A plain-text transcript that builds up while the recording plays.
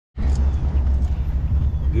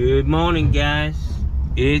Good morning, guys.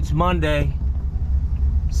 It's Monday,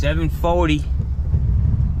 7:40.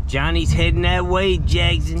 Johnny's heading that way,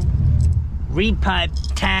 Jackson.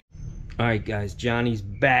 Repipe time. All right, guys, Johnny's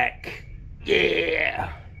back.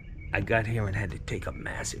 Yeah. I got here and had to take a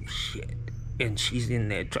massive shit. And she's in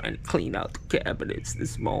there trying to clean out the cabinets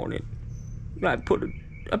this morning. I put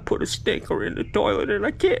a stinker in the toilet and I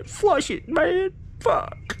can't flush it, man.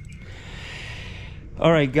 Fuck.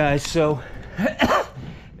 All right, guys, so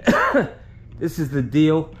this is the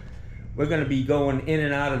deal. We're gonna be going in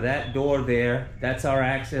and out of that door there. That's our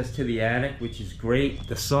access to the attic, which is great.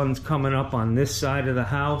 The sun's coming up on this side of the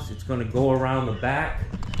house. It's gonna go around the back.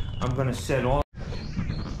 I'm gonna set off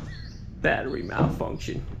battery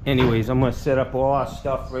malfunction. Anyways, I'm gonna set up all our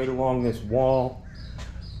stuff right along this wall.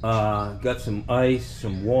 Got some ice,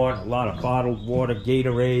 some water, a lot of bottled water,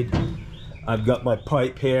 Gatorade. I've got my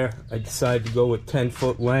pipe here. I decided to go with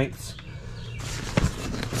 10-foot lengths.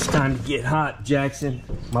 It's time to get hot, Jackson.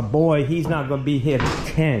 My boy, he's not gonna be here till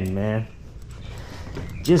 10, man.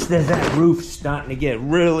 Just as that roof's starting to get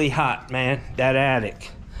really hot, man, that attic.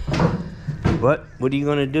 But what are you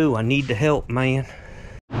gonna do? I need the help, man.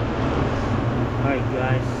 Alright,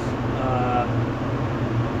 guys.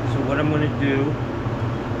 So what I'm gonna do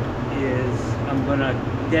is I'm gonna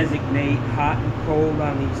designate hot and cold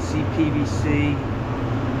on these CPVC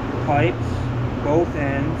pipes, both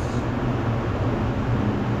ends.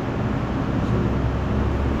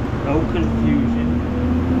 No confusion.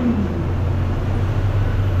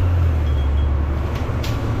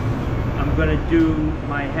 I'm gonna do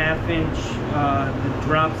my 1/2 inch, the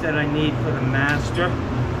drops that I need for the master.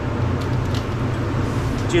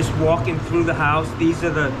 Just walking through the house. These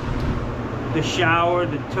are the shower,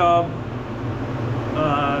 the tub.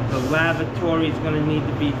 The lavatory is going to need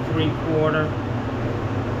to be 3/4.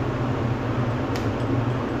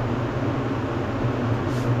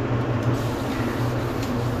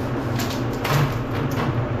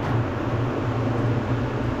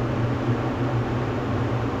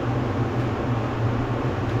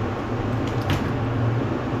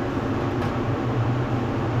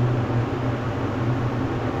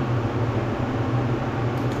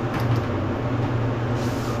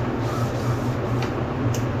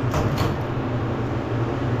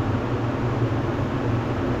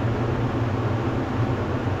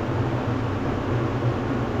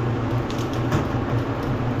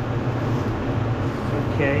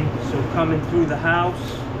 Okay, so coming through the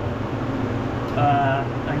house,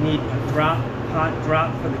 I need a hot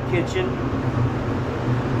drop for the kitchen.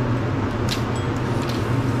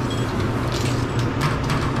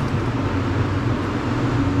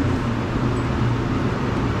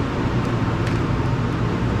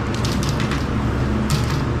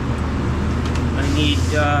 I need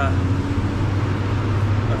a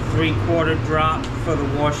 3/4 drop for the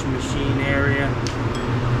washing machine area.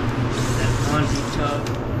 Laundry tub.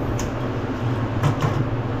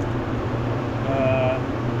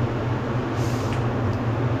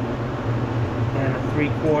 And a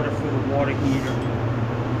 3/4 for the water heater.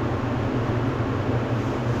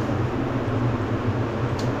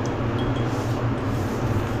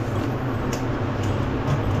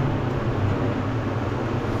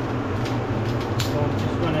 So I'm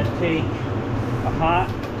just going to take a hot,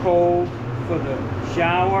 cold for the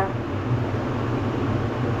shower.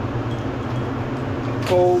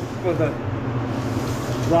 Cold for the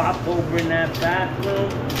drop over in that bathroom.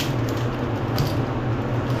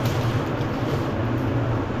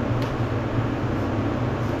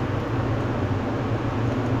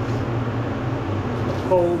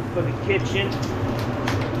 Cold for the kitchen.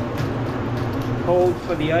 Cold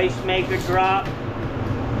for the ice maker drop.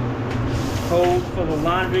 Cold for the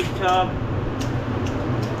laundry tub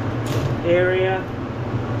area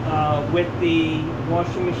with the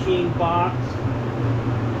washing machine box.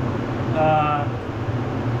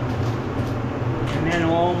 And then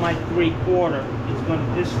all my 3/4 is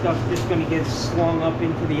this stuff's just gonna get slung up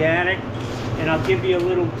into the attic. And I'll give you a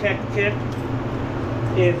little tech tip.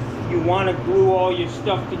 If you want to glue all your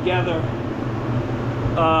stuff together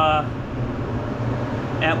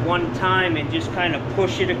at one time and just kind of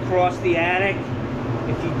push it across the attic,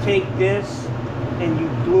 if you take this and you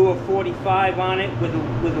glue a 45 on it with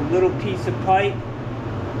a little piece of pipe,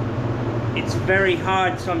 it's very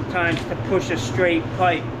hard sometimes to push a straight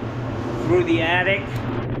pipe through the attic.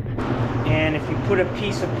 And if you put a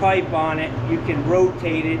piece of pipe on it, you can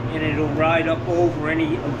rotate it and it'll ride up over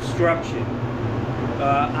any obstruction.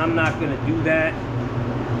 I'm not going to do that.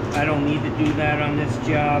 I don't need to do that on this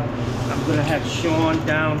job. I'm going to have Sean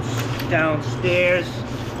downstairs.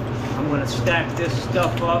 I'm going to stack this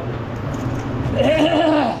stuff up.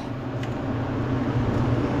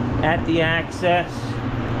 at the access.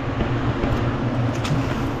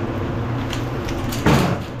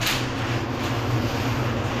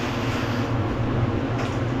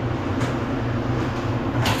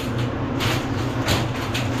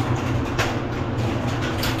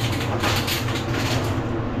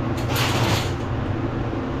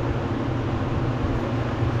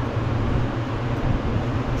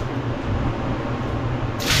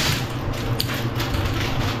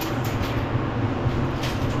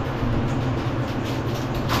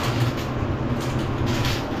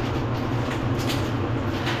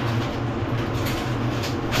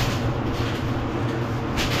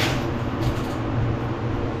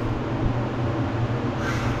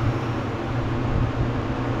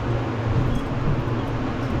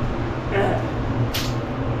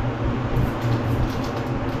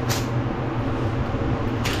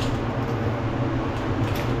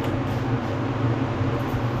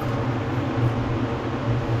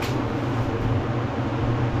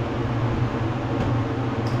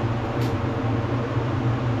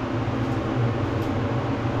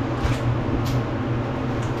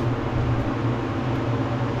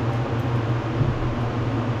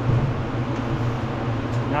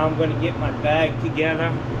 Now I'm going to get my bag together.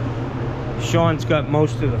 Sean's got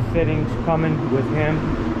most of the fittings coming with him.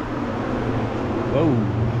 Whoa.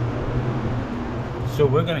 So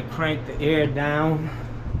we're going to crank the air down.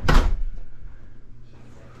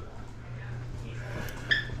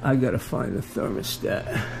 I got to find the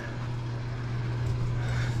thermostat.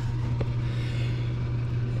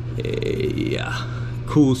 Yeah.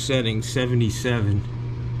 Cool setting 77.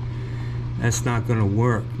 That's not going to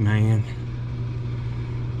work, man.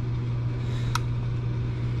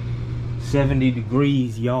 70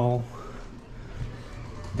 degrees, y'all.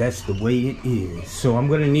 That's the way it is. So I'm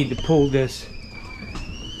gonna need to pull this.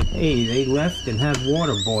 Hey, they left and have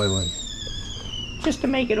water boiling just to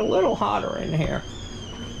make it a little hotter in here.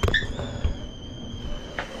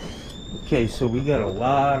 Okay, so we got a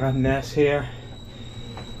lot of mess here.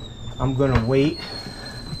 I'm gonna wait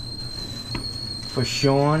for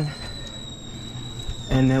Sean,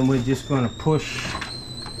 and then we're just gonna push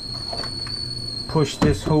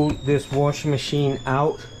this washing machine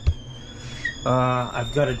out.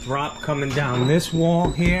 I've got a drop coming down this wall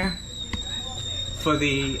here for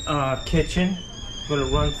the kitchen. I'm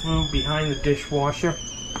gonna run through behind the dishwasher.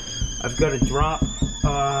 I've got a drop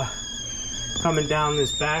coming down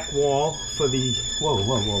this back wall for the whoa.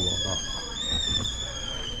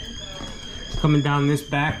 Coming down this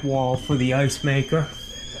back wall for the ice maker.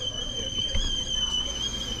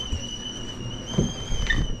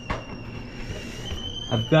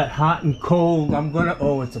 I've got hot and cold.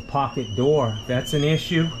 Oh, it's a pocket door. That's an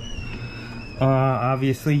issue.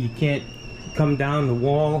 Obviously, you can't come down the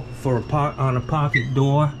wall for on a pocket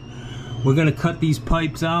door. We're gonna cut these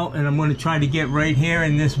pipes out, and I'm gonna try to get right here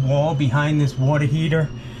in this wall behind this water heater.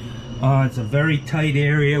 It's a very tight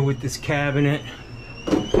area with this cabinet.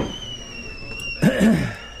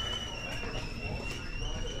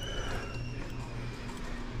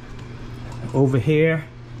 Over here,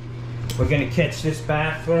 we're gonna catch this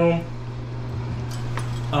bathroom.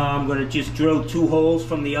 I'm gonna just drill 2 holes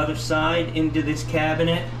from the other side into this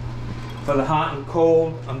cabinet for the hot and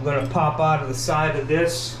cold. I'm gonna pop out of the side of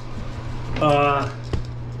this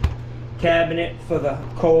cabinet for the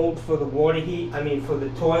cold, for the water heat, for the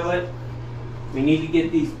toilet. We need to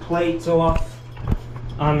get these plates off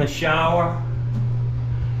on the shower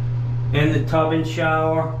and the tub and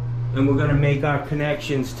shower, and we're gonna make our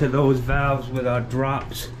connections to those valves with our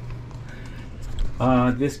drops.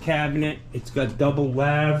 This cabinet, it's got double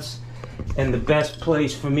lavs, and the best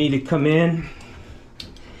place for me to come in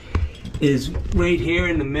is right here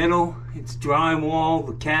in the middle. It's drywall.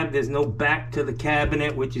 There's no back to the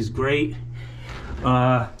cabinet, which is great.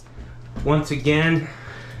 Once again,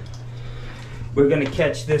 we're gonna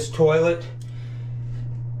catch this toilet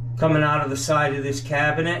coming out of the side of this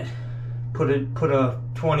cabinet. Put a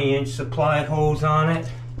 20-inch supply hose on it,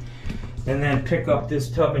 and then pick up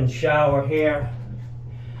this tub and shower here.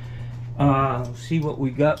 See what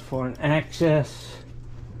we got for an access.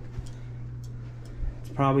 It's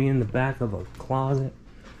probably in the back of a closet.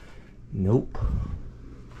 Nope.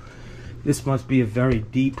 This must be a very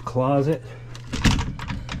deep closet.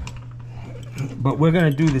 But we're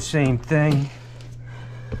gonna do the same thing.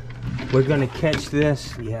 We're gonna catch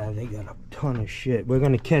this. Yeah, they got a ton of shit. We're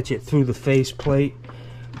gonna catch it through the faceplate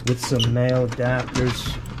with some male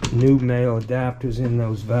adapters, new male adapters in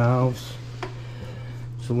those valves.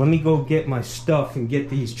 So let me go get my stuff and get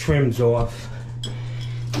these trims off,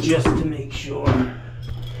 just to make sure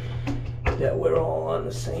that we're all on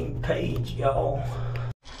the same page, y'all.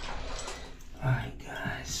 Alright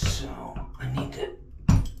guys,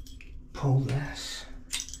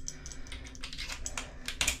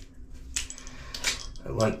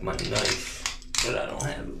 like my knife, but I don't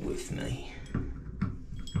have it with me.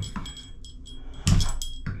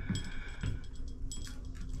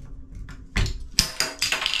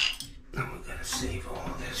 Now we're gonna save all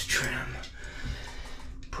this trim.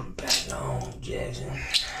 Put it back on, Jackson.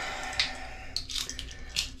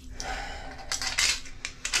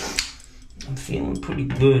 I'm feeling pretty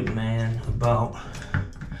good, man, about...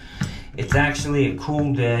 It's actually a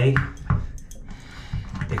cool day.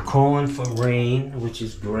 They're calling for rain, which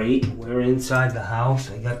is great. We're inside the house.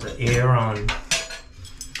 I got the air on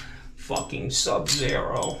fucking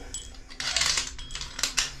sub-zero.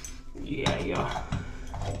 Yeah.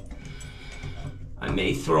 I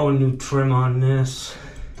may throw a new trim on this.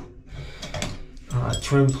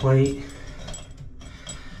 Trim plate.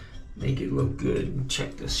 Make it look good.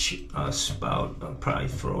 Check the spout. I'll probably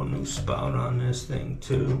throw a new spout on this thing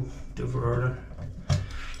too. Diverter.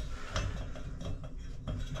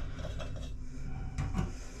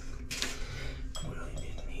 Really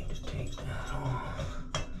didn't need to take that off.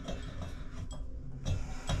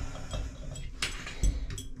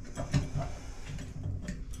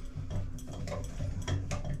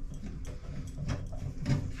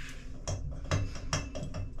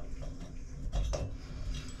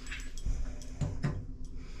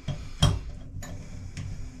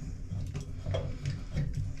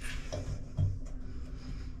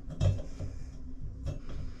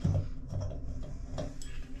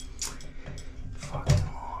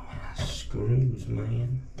 Screws,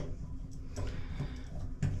 man.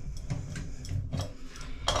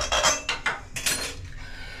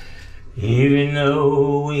 Even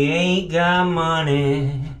though we ain't got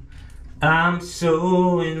money, I'm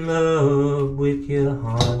so in love with you,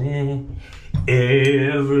 honey.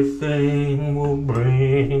 Everything will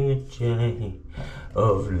bring a chain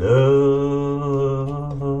of love.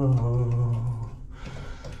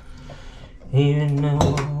 Even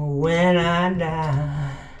though when I die,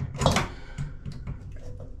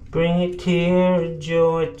 bring a tear of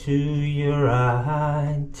joy to your eye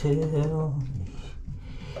and tell me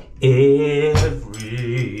everything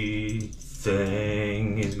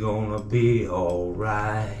is gonna be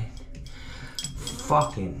alright.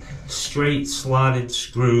 Fucking straight slotted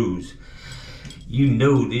screws. You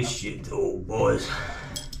know this shit, old boys.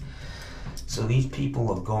 So these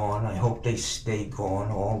people are gone. I hope they stay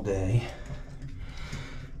gone all day.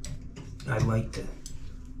 I like to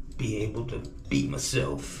be able to beat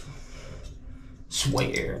myself,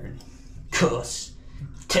 swear, and cuss,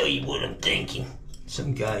 tell you what I'm thinking.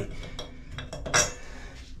 Some guy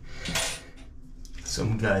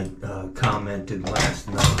commented last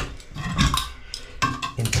night.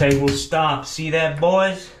 Integral stop. See that,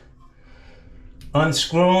 boys?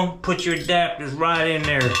 Unscrew them, put your adapters right in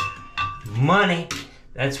there. Money.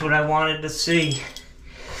 That's what I wanted to see.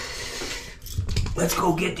 Let's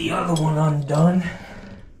go get the other one undone.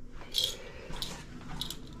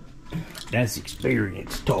 That's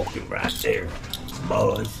experience talking right there,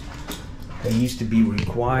 boys. They used to be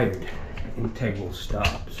required integral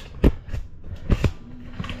stops.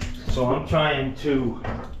 So I'm trying to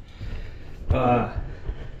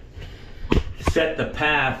set the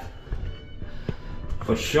path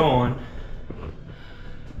for Sean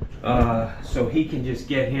so he can just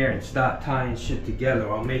get here and start tying shit together.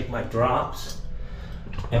 I'll make my drops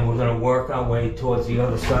and we're gonna work our way towards the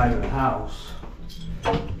other side of the house.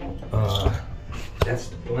 That's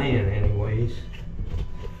the plan anyways.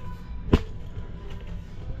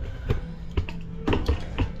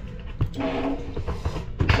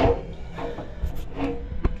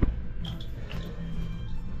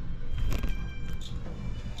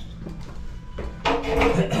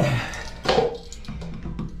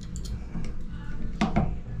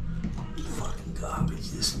 Fucking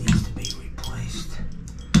garbage, this needs to be replaced.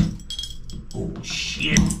 Oh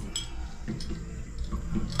shit.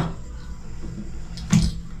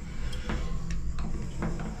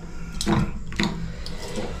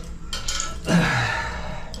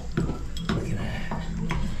 Look at that.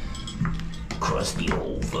 Crusty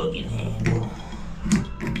old fucking handle.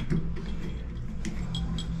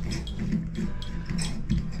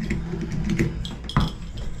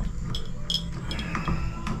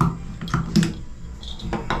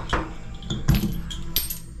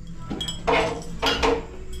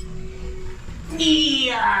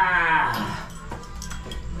 Yeah!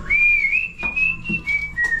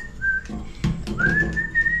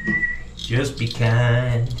 Just be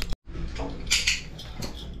kind.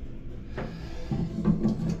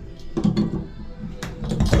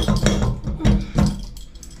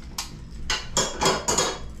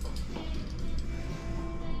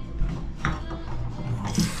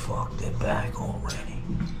 Oh, fuck, they're back already.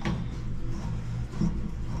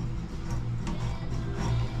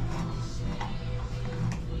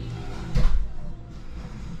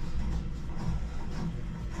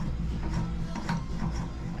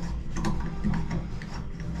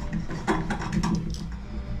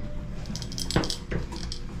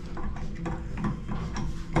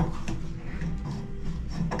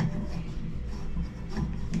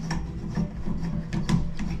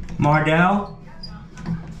 Mardell,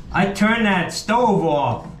 I turned that stove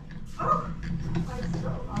off. Oh,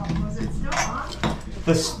 was it still on?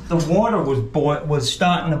 The water was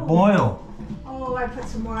starting to boil. Oh, I put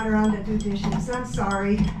some water on to do dishes. I'm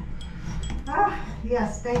sorry. Ah,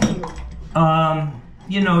 yes, thank you.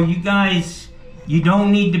 You know, you guys, you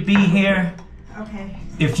don't need to be here. Okay.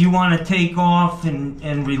 If you want to take off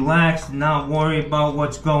and relax and not worry about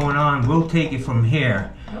what's going on, we'll take it from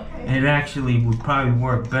here. Okay. It actually would probably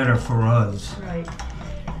work better for us. Right.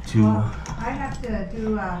 To. Well, I have to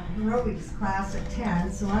do a aerobics class at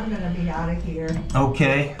 10, so I'm going to be out of here.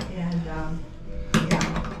 Okay. And,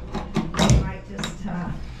 yeah, I might just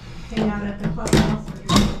hang out at the clubhouse or do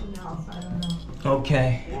something else. I don't know.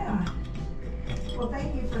 Okay. Yeah. Well,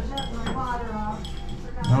 thank you for shutting my water off.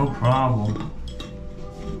 No problem.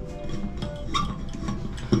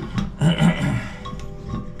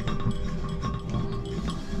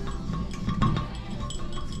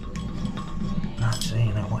 Not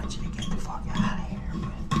saying I want you to get the fuck out of here,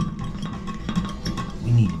 but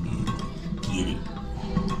we need to be able to get it.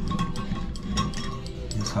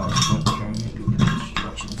 This house is going to turn into a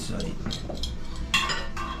construction site.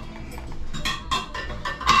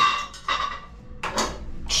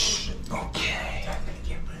 Okay, I'm gonna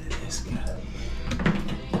get rid of this guy.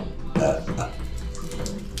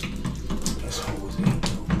 This hose ain't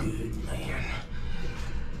no good, man.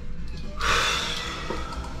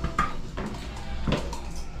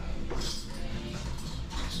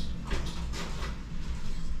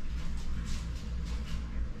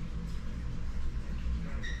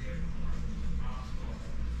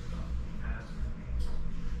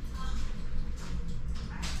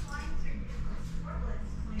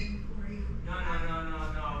 No,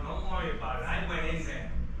 don't worry about it. I went in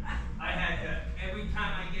there. I had to, every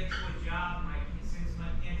time I get to a job, since my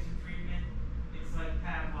cancer treatment, it's like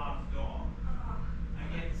Pavlov's dog. I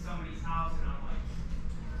get to somebody's house and I'm like,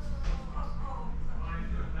 going to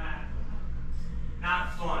the bathroom. Not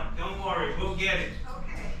fun. Don't worry, we'll get it.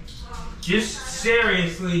 Okay. Just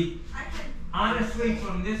seriously, I can honestly,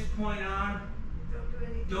 from this point on, don't do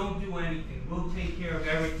anything. don't do anything. We'll take care of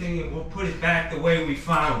everything and we'll put it back the way we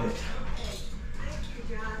found it. Okay. Thank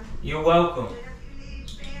you, John. You're welcome. And if you need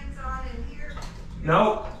fans on in here,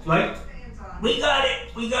 No, like, fans on. we got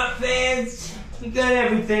it. We got fans. We got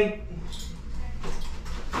everything.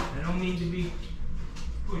 I don't mean to be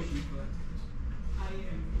pushy, but I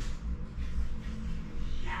am.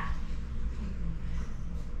 Yeah.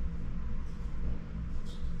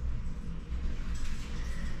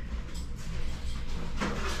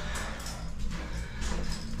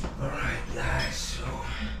 All right, guys. So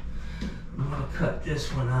I'm gonna cut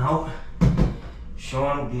this one out.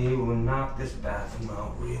 Sean will be able to knock this bathroom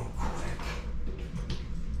out real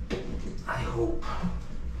quick. I hope.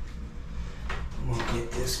 I'm gonna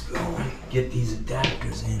get this going, get these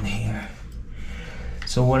adapters in here.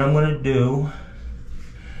 So what I'm gonna do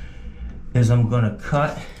is I'm gonna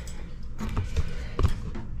cut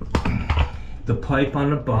the pipe on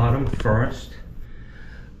the bottom first,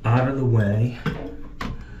 out of the way.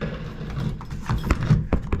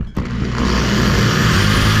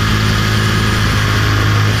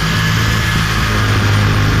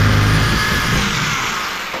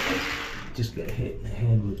 Just got hit in the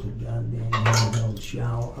head with the goddamn handheld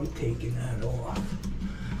shower. I'm taking that off.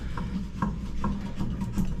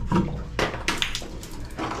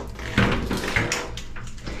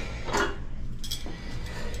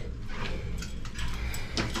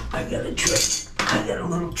 I got a trick. I got a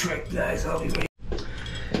little trick, guys. I'll be right.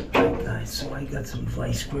 Alright, guys. So I got some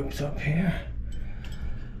vice grips up here.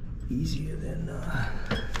 Easier than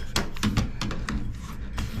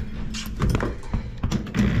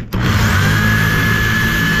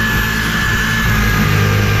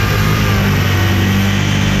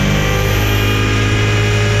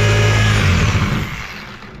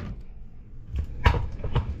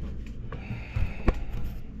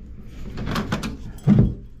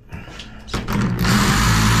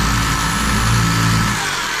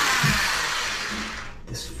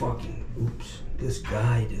this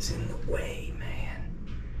guide is in the way, man.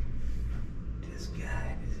 This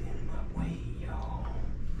guide is in my way, y'all.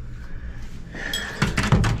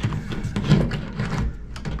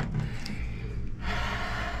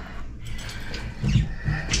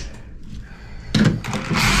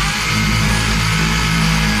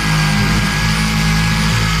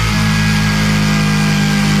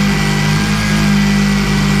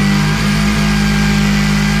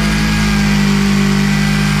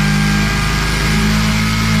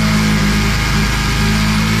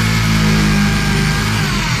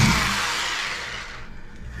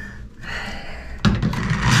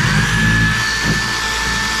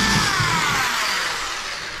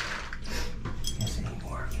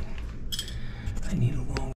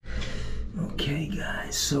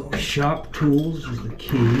 sharp tools is the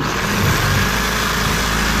key.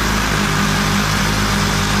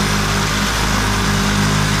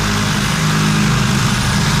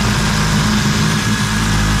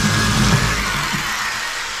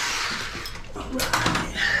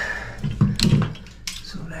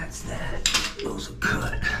 So that's that. Those are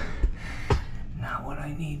cut. Now what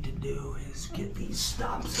I need to do is get these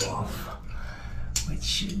stops off, which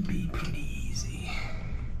should be pretty easy.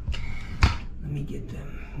 Let me get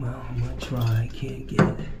them. Well, I'm gonna try. I can't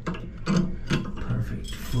get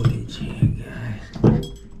perfect footage here, guys.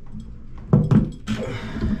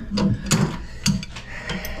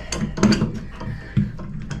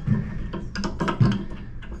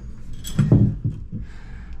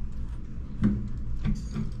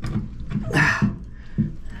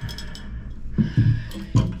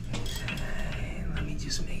 Let me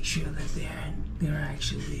just make sure that they're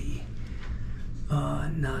actually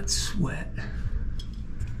not sweat.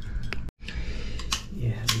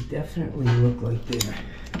 Yeah, they definitely look like they're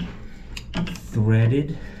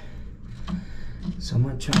threaded. So I'm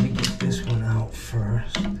gonna try to get this one out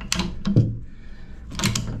first.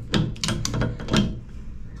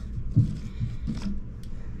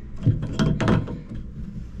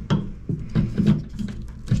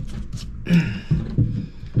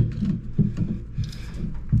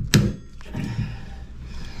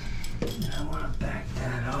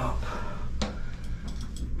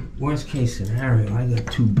 Worst case scenario, I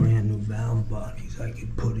got 2 brand new valve bodies I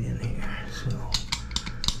could put in here, so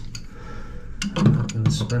I'm not going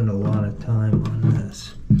to spend a lot of time on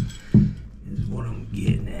this, is what I'm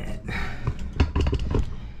getting at.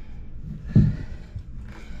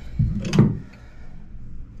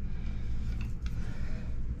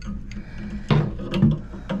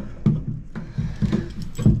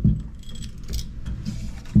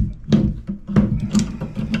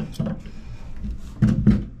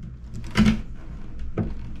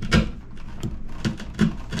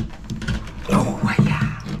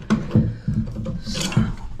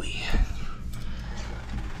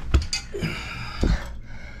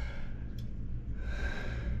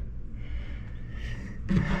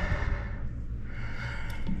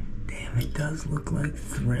 Damn, it does look like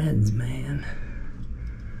threads, man.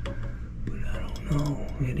 But I don't know.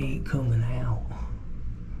 It ain't coming out.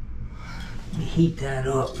 Let me heat that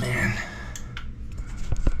up, man.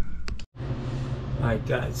 Alright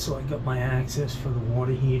guys, so I got my access for the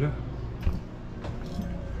water heater.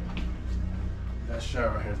 That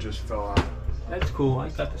shower head just fell out. That's cool. I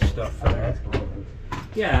got the stuff for that.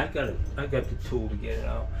 Yeah, I got it. I got the tool to get it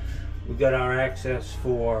out. We got our access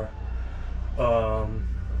for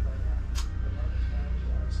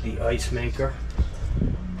the ice maker.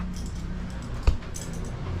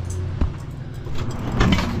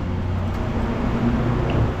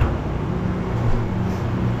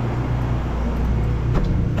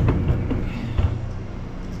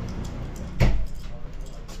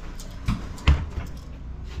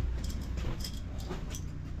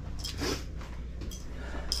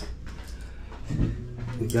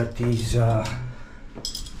 We got these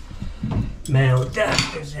male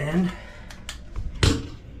adapters in.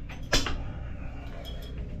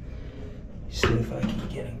 See if I can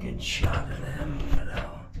get a good shot of them.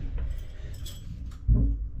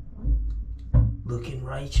 Looking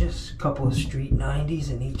righteous. A couple of street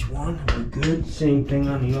 90s in each one. We're good. Same thing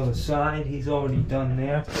on the other side. He's already done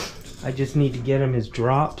there. I just need to get him his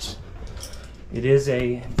drops. It is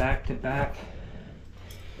a back-to-back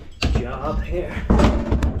job here.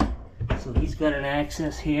 So he's got an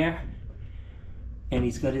access here, and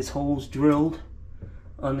he's got his holes drilled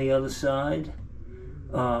on the other side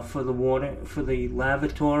for the water, for the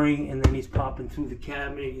lavatory, and then he's popping through the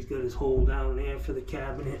cabinet. He's got his hole down there for the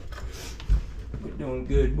cabinet. We're doing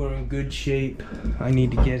good. We're in good shape. I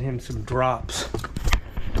need to get him some drops.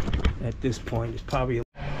 At this point, it's probably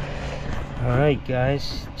all right,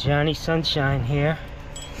 guys. Johnny Sunshine here,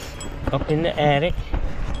 up in the attic.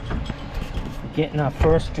 Getting our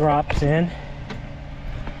first drops in.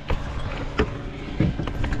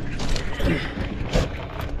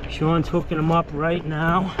 Sean's hooking them up right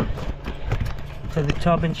now to the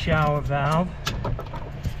tub and shower valve.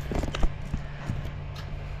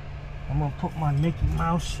 I'm gonna put my Mickey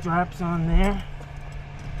Mouse straps on there.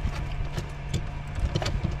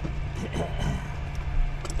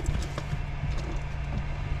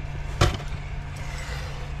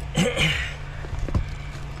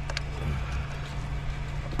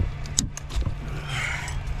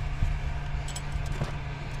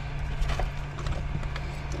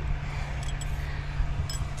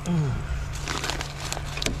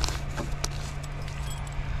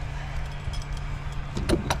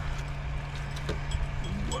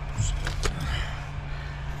 Whoops.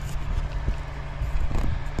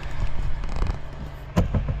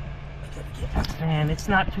 fan. It's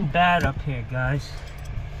not too bad up here, guys.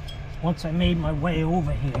 Once I made my way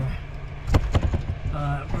over here,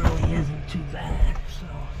 it really isn't too bad. So,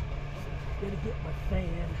 gotta get my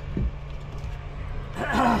fan.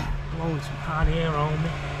 Blowing some hot air on me.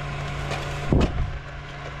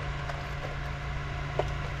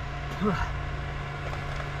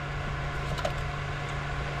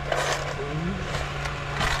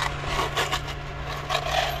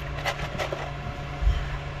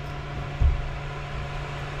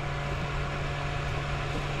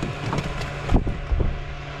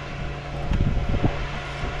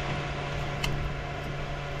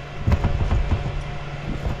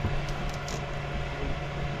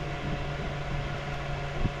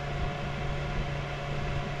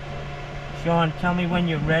 Sean, tell me when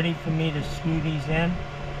you're ready for me to screw these in.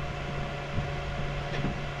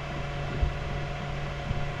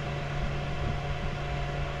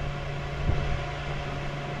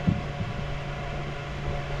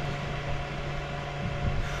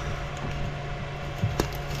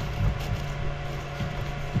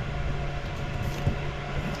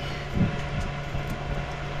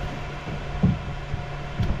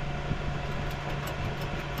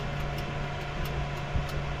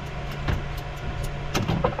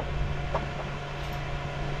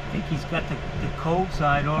 He's got the cold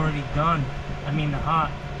side already done. I mean the hot.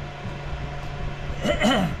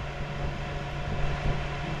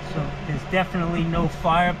 So there's definitely no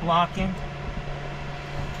fire blocking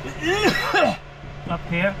up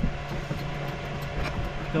here.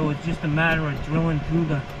 So it's just a matter of drilling through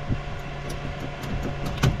the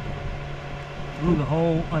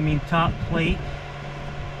whole, I mean top plate.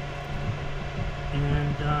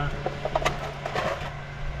 And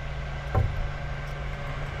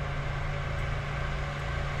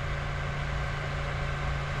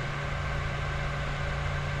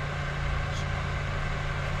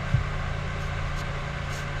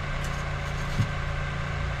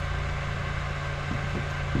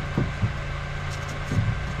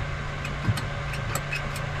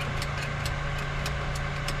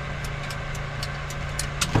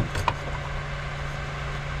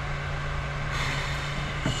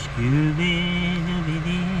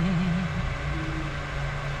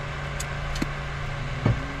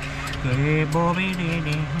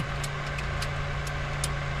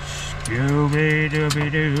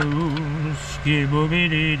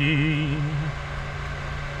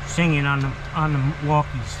singing on the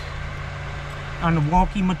walkies, on the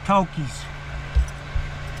walkie-talkies.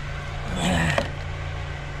 I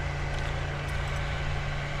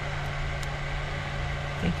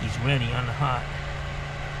think he's ready on the hot.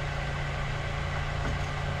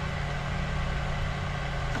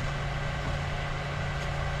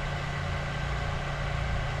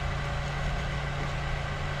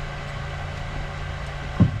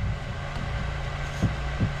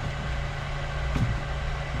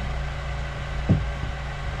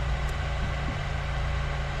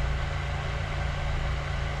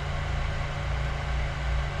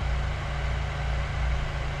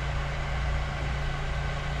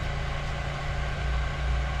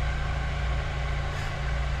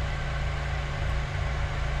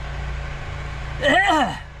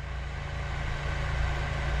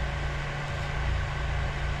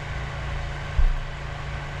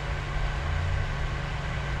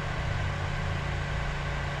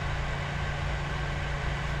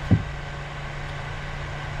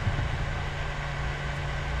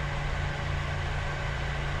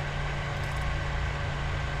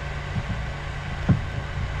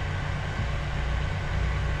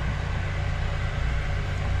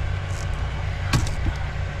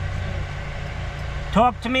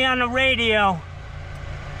 Talk to me on the radio.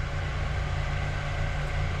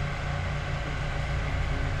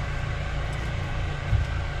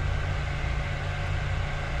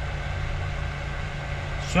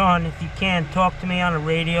 Sean, if you can, talk to me on the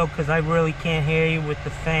radio, because I really can't hear you with the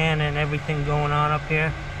fan and everything going on up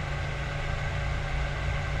here.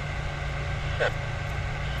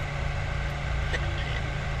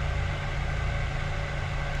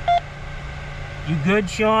 You good,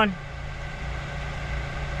 Sean?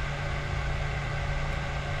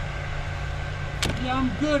 Yeah,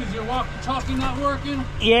 I'm good. Is your walkie-talkie not working?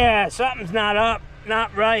 Yeah, something's not up,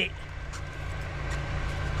 not right.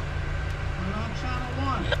 We're on channel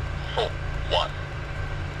 1. 1.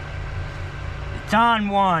 It's on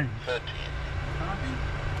 1. 13. Copy?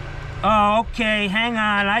 Oh, okay, hang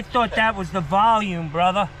on. I thought that was the volume,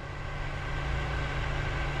 brother.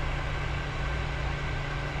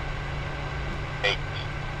 8.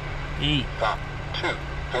 8. 2.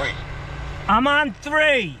 3. I'm on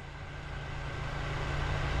 3.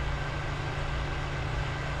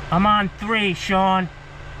 I'm on 3, Sean.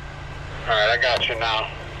 Alright, I got you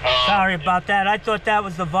now. Sorry about that. I thought that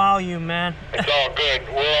was the volume, man. It's all good.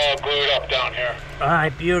 We're all glued up down here. All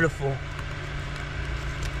right, beautiful.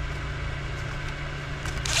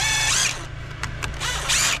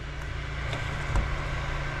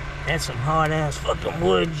 That's some hard-ass fucking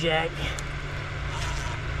wood, Jack.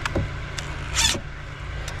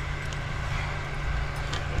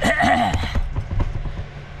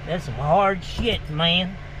 That's some hard shit,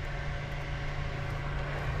 man.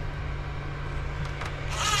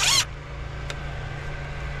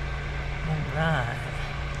 Alright.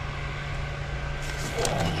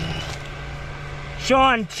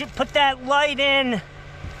 Sean, put that light in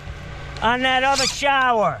on that other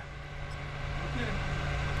shower.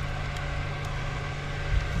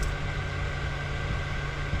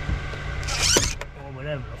 Or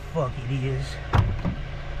whatever the fuck it is.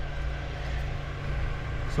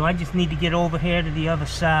 So I just need to get over here to the other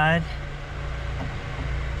side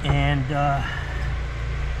and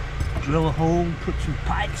drill a hole and put some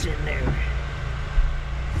pipes in there.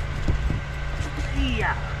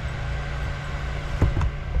 Yeah.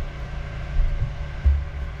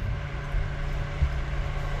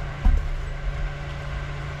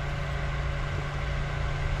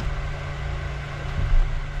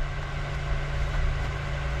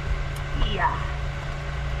 Yeah.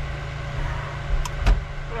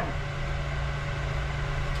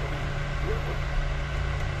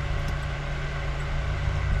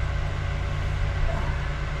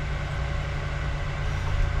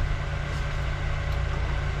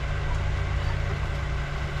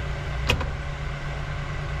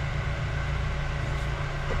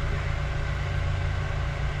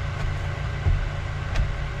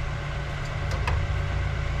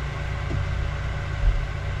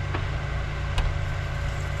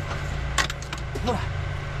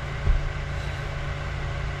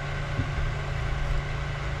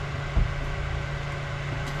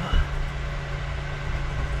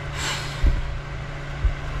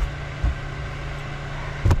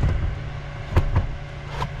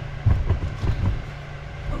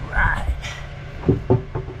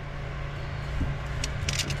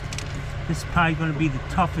 This is probably going to be the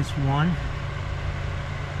toughest one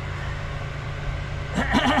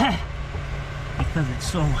because it's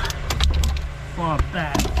so far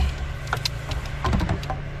back.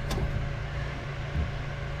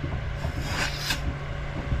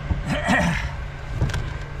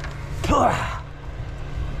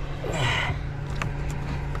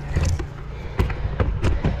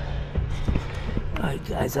 Alright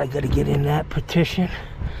guys, I gotta get in that partition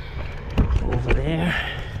over there.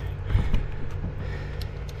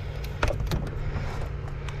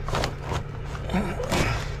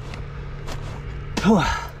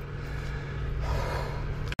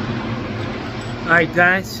 Alright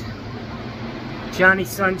guys, Johnny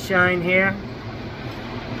Sunshine here.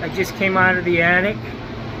 I just came out of the attic.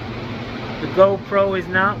 The GoPro is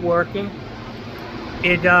not working.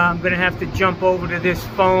 I'm gonna have to jump over to this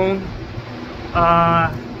phone,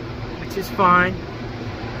 which is fine.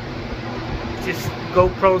 Just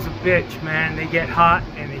GoPro's a bitch, man. They get hot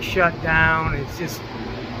and they shut down. It's just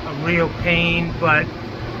a real pain, but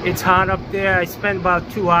it's hot up there. I spent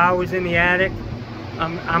about 2 hours in the attic.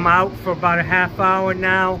 I'm out for about a half hour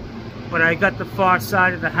now, but I got the far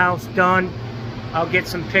side of the house done. I'll get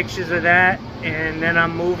some pictures of that, and then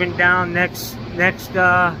I'm moving down. Next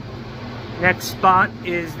spot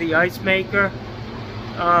is the ice maker,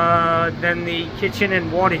 then the kitchen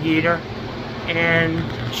and water heater. And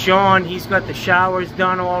Sean, he's got the showers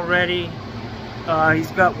done already.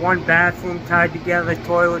 He's got one bathroom tied together,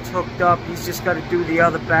 toilet's hooked up. He's just got to do the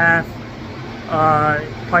other bath.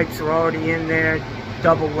 Pipes are already in there,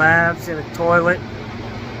 double lavs and a toilet,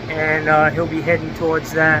 and he'll be heading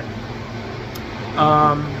towards that.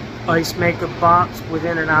 Ice maker box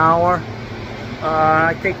within an hour.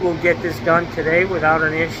 I think we'll get this done today without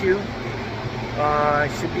an issue.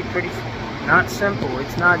 It should be pretty, not simple.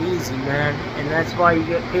 It's not easy, man, and that's why you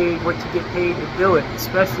get paid what you get paid to do it,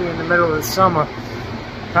 especially in the middle of the summer.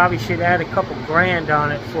 Probably should add a couple grand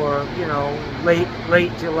on it for, you know,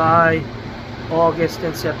 late July, August,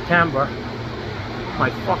 and September. My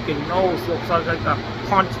fucking nose looks like I got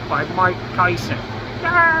punched by Mike Tyson.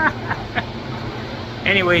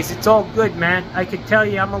 Anyways, it's all good, man. I can tell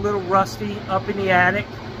you I'm a little rusty up in the attic.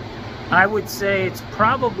 I would say it's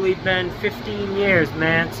probably been 15 years,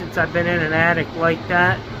 man, since I've been in an attic like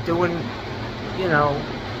that, doing, you know,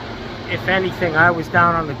 if anything, I was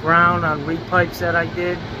down on the ground on repipes that I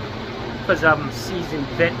did, because I'm a seasoned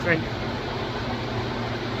veteran.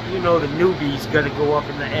 You know the newbies got to go up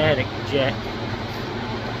in the attic, Jack.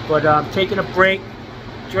 But I'm taking a break,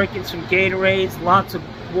 drinking some Gatorades, lots of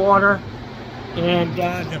water, and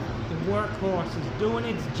the workhorse is doing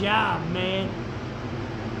its job, man.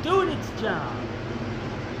 Doing its job.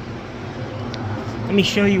 Let me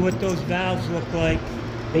show you what those valves look like.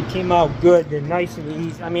 They came out good. They're nice and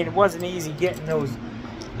easy. I mean, it wasn't easy getting those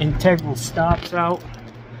integral stops out,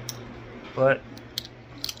 but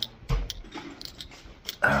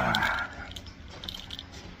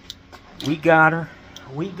we got her.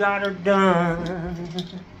 We got her done.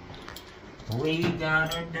 We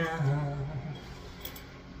got her done.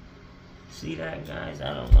 See that, guys?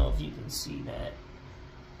 I don't know if you can see that.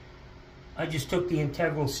 I just took the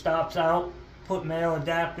integral stops out, put male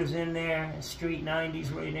adapters in there, street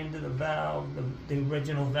 90s right into the valve. The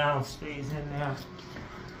original valve stays in there.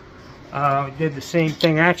 Did the same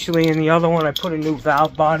thing. Actually, in the other one, I put a new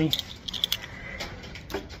valve body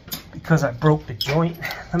because I broke the joint.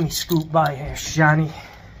 Let me scoot by here, Shani.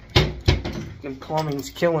 And plumbing's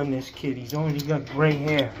killing this kid. He's already got gray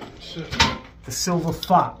hair. The silver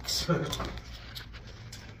fox.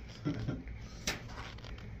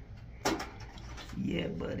 Yeah,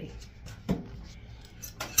 buddy.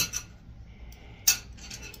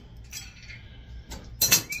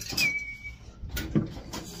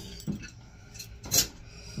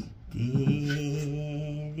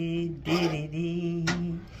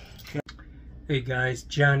 Hey guys,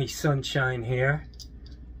 Johnny Sunshine here.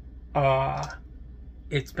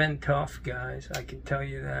 It's been tough, guys. I can tell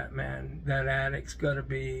you that, man. That attic's gotta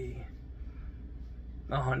be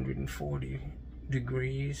 140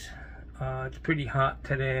 degrees. It's pretty hot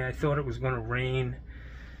today. I thought it was gonna rain.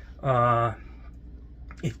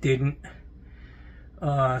 It didn't.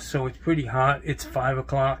 So it's pretty hot. It's 5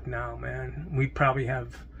 o'clock now, man.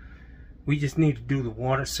 We just need to do the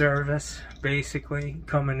water service, basically,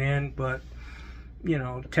 coming in, but, you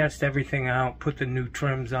know, test everything out, put the new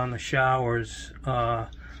trims on the showers,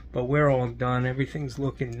 but we're all done. Everything's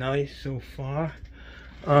looking nice so far.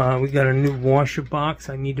 We got a new washer box.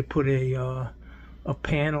 I need to put a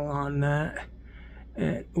panel on that.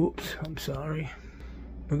 And, oops, I'm sorry.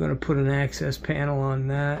 We're gonna put an access panel on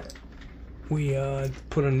that. We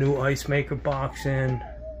put a new ice maker box in.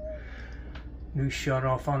 New shut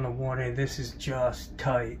off on the water. This is just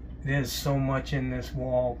tight. There's so much in this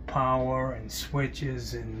wall, power and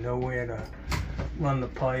switches and nowhere to run the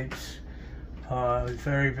pipes. It was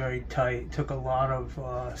very, very tight. It took a lot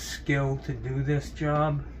of skill to do this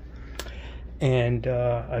job. And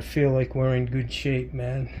I feel like we're in good shape,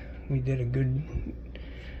 man. We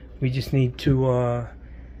just need to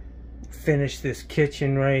finish this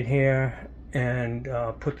kitchen right here and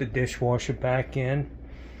put the dishwasher back in.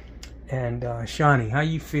 And Shawnee, how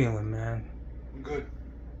you feeling, man? I'm good.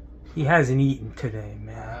 He hasn't eaten today,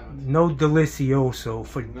 man. No delicioso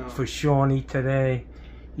for Shawnee today.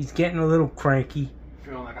 He's getting a little cranky.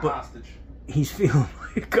 Feeling like a hostage. He's feeling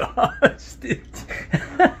like a hostage.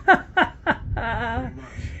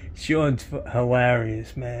 Sean's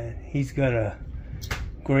hilarious, man. He's got a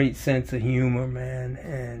great sense of humor, man,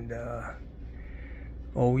 and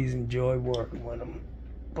always enjoy working with him.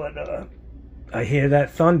 But I hear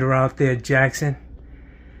that thunder out there, Jackson.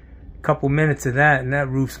 A couple minutes of that, and that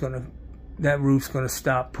roof's gonna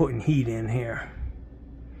stop putting heat in here.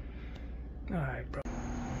 All right, bro.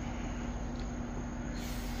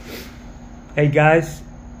 Hey guys,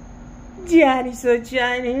 Johnny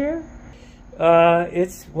Sunshine here.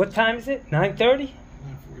 What time is it? 9:30?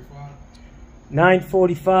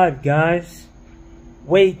 9:45, guys.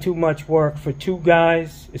 Way too much work for two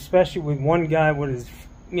guys, especially with one guy with his,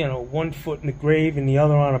 you know, 1 foot in the grave and the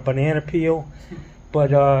other on a banana peel.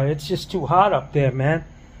 But it's just too hot up there, man.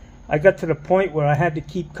 I got to the point where I had to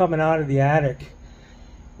keep coming out of the attic.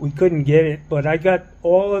 We couldn't get it, but I got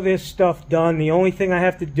all of this stuff done. The only thing I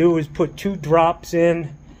have to do is put 2 drops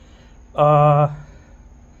in to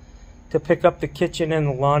pick up the kitchen and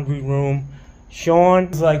the laundry room.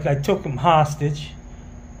 Sean's like, I took him hostage.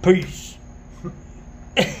 Peace.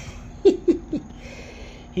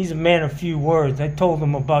 He's a man of few words. I told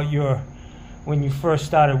him about when you first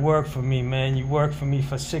started work for me, man. You worked for me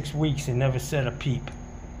for 6 weeks and never said a peep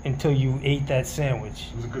until you ate that sandwich.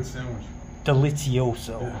 It was a good sandwich.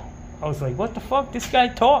 Delicioso. Yeah. I was like, what the fuck? This guy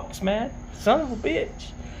talks, man. Son of a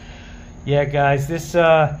bitch. Yeah, guys, this,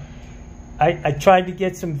 I tried to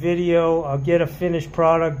get some video. I'll get a finished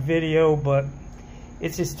product video, but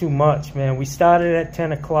it's just too much, man. We started at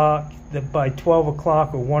 10 o'clock. By 12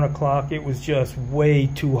 o'clock or 1 o'clock, it was just way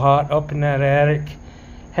too hot up in that attic.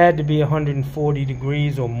 Had to be 140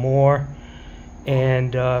 degrees or more.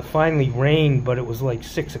 And finally rained, but it was like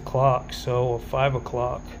 6 o'clock, so, or 5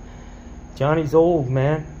 o'clock. Johnny's old,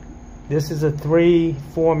 man. This is a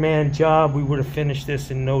 3-4 man job. We would have finished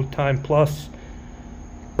this in no time. Plus,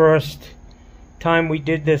 first time we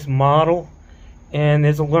did this model, and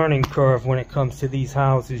there's a learning curve when it comes to these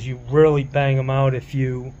houses. You really bang them out if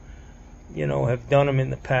you know, have done them in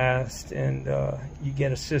the past, and you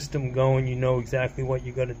get a system going, you know exactly what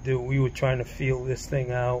you got to do. We were trying to feel this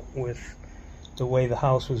thing out with the way the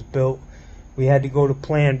house was built. We had to go to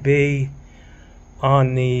Plan B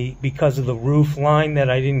because of the roof line that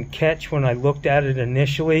I didn't catch when I looked at it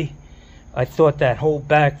initially. I thought that whole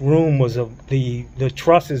back room was the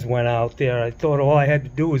trusses went out there. I thought all I had to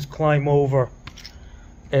do was climb over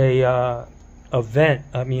a vent.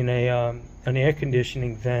 I mean an air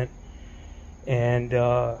conditioning vent, and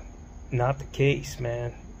not the case,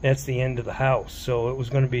 man. That's the end of the house. So it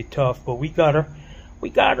was going to be tough, but we got her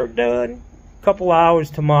done. A couple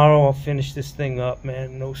hours tomorrow. I'll finish this thing up,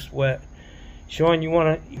 man. No sweat. Sean, you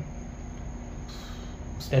wanna?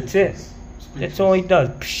 That's it. That's all he does.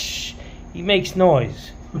 Psh, he makes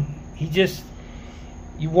noise. He just,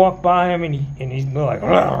 you walk by him and he's like,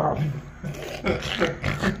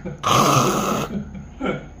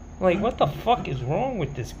 like, what the fuck is wrong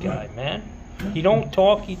with this guy, man? He don't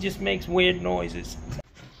talk. He just makes weird noises.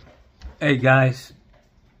 Hey guys,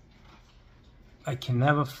 I can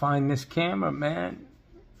never find this camera, man.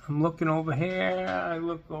 I'm looking over here. I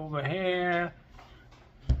look over here.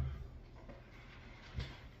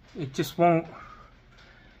 It just won't.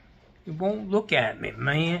 It won't look at me,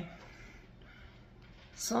 man.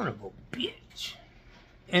 Son of a bitch.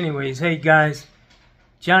 Anyways, hey guys,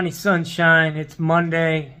 Johnny Sunshine. It's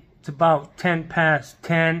Monday. It's about 10 past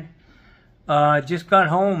 10. Just got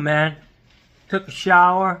home, man. Took a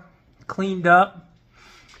shower, cleaned up,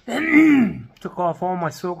 took off all my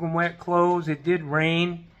soaking wet clothes. It did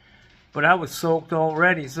rain, but I was soaked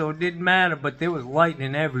already, so it didn't matter. But there was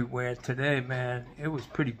lightning everywhere today, man. It was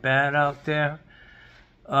pretty bad out there.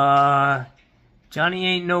 Johnny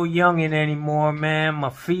ain't no youngin' anymore, man. My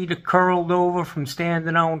feet are curled over from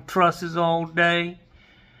standing on trusses all day.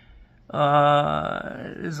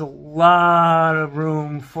 There's a lot of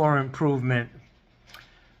room for improvement.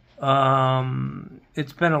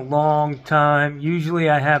 It's been a long time. Usually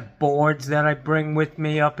I have boards that I bring with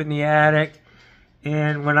me up in the attic.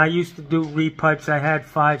 And when I used to do repipes, I had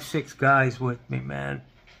 5-6 guys with me, man.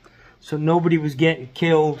 So nobody was getting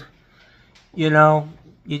killed. You know,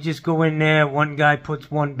 you just go in there, one guy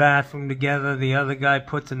puts one bathroom together, the other guy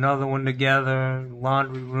puts another one together,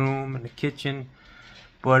 laundry room and the kitchen.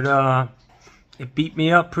 But it beat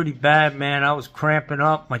me up pretty bad, man. I was cramping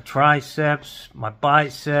up my triceps, my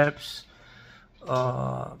biceps,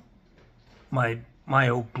 my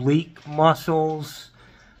oblique muscles,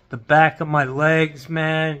 the back of my legs,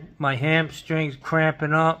 man, my hamstrings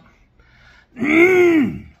cramping up.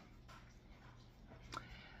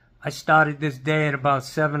 I started this day at about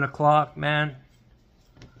 7 o'clock, man,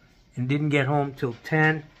 and didn't get home till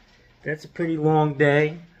 10. That's a pretty long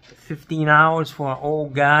day, 15 hours for an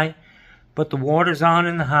old guy. But the water's on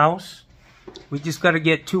in the house. We just got to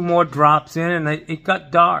get 2 more drops in, and it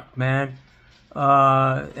got dark, man.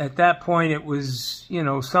 At that point, it was, you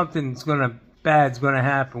know, something's bad's gonna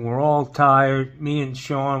happen. We're all tired. Me and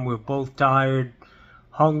Sean, we're both tired,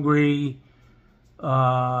 hungry.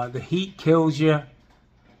 The heat kills you.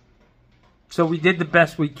 So we did the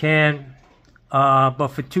best we can. But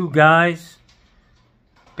for 2 guys,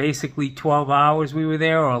 basically 12 hours we were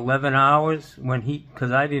there, or 11 hours, when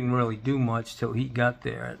because I didn't really do much till he got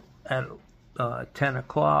there at 10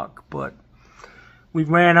 o'clock. But we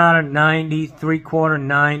ran out of 90s, 3/4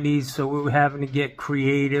 90s, so we were having to get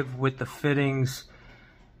creative with the fittings,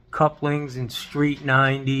 couplings, and street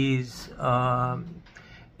 90s.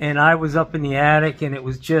 And I was up in the attic, and it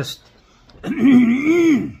was just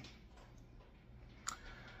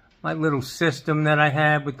my little system that I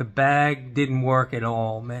had with the bag didn't work at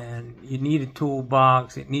all, man. You need a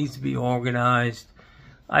toolbox. It needs to be organized.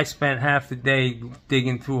 I spent half the day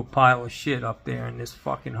digging through a pile of shit up there in this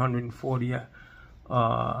fucking 140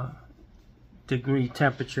 degree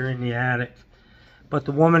temperature in the attic. But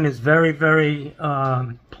the woman is very, very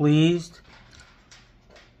pleased.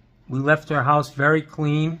 We left her house very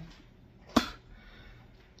clean.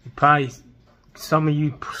 Probably some of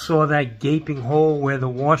you saw that gaping hole where the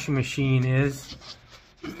washing machine is.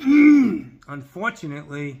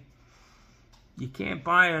 Unfortunately, you can't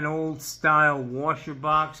buy an old style washer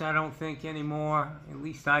box, I don't think, anymore. At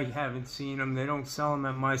least I haven't seen them. They don't sell them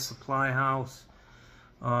at my supply house.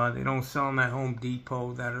 They don't sell them at Home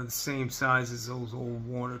Depot that are the same size as those old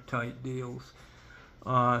watertight deals.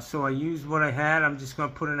 So I used what I had. I'm just going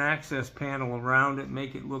to put an access panel around it,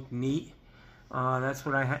 make it look neat. That's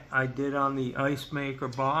what I did on the ice maker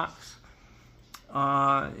box.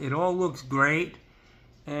 It all looks great,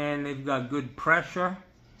 and they've got good pressure.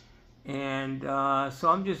 And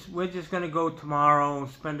so we're just gonna go tomorrow and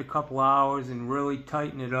spend a couple hours and really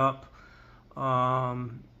tighten it up.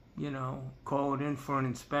 You know, call it in for an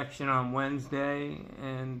inspection on Wednesday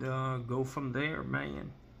and go from there,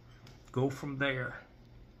 man. Go from there.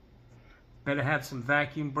 Better have some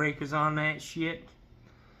vacuum breakers on that shit.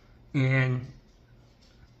 And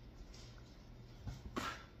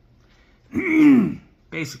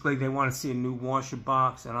basically they want to see a new washer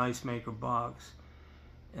box, an ice maker box,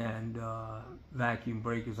 and vacuum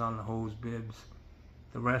breakers on the hose bibs.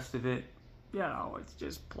 The rest of it, you know, it's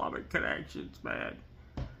just plumbing connections, man.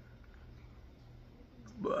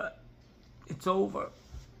 But it's over.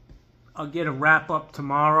 I'll get a wrap up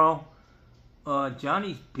tomorrow.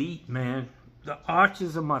 Johnny's beat, man. The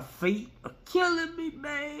arches of my feet are killing me,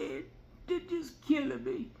 man. They're just killing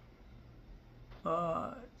me.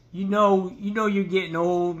 You know you're getting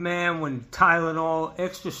old, man, when Tylenol,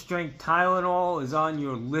 extra strength Tylenol is on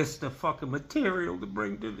your list of fucking material to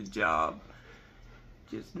bring to the job.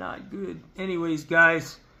 Just not good. Anyways,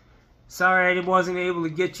 guys, sorry I wasn't able to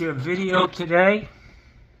get you a video today.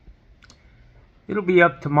 It'll be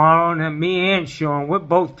up tomorrow, and then me and Sean, we're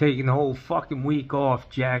both taking the whole fucking week off,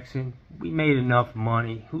 Jackson. We made enough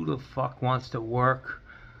money. Who the fuck wants to work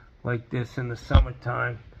like this in the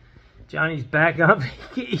summertime? Johnny's back on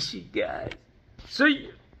vacation, guys. See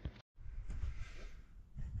ya.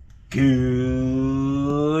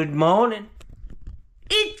 Good morning.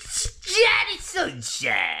 It's Johnny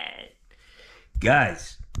Sunshine.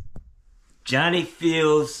 Guys, Johnny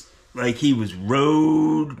feels like he was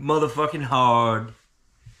rode motherfucking hard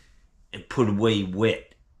and put away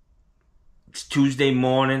wet. It's Tuesday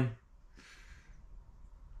morning.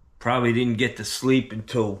 Probably didn't get to sleep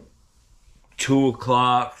until 2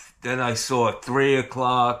 o'clock. Then I saw it 3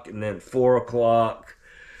 o'clock and then 4 o'clock.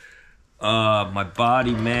 My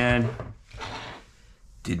body, man,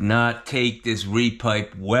 did not take this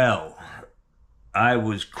repipe well. I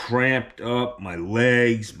was cramped up, my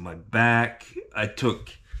legs, my back. I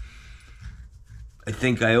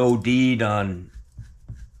think I OD'd on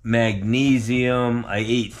magnesium. I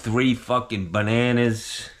ate 3 fucking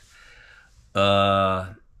bananas.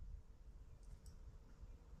 Yeah,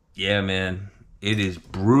 man. It is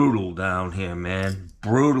brutal down here, man.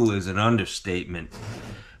 Brutal is an understatement.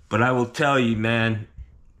 But I will tell you, man,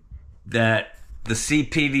 that the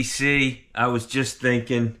CPVC, I was just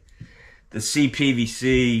thinking, the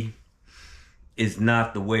CPVC is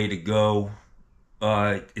not the way to go.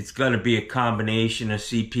 It's going to be a combination of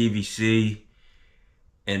CPVC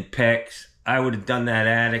and PEX. I would have done that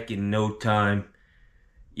attic in no time.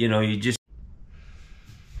 You know, you just...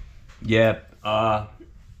 Yeah,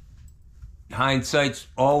 hindsight's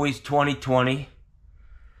always 20/20.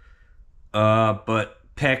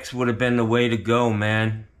 But PEX would have been the way to go,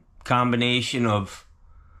 man. Combination of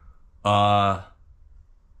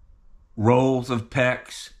rolls of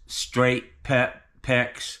PEX, straight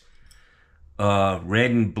PEX,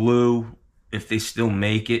 red and blue, if they still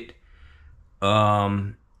make it.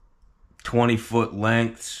 20-foot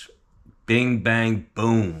lengths. Bing, bang,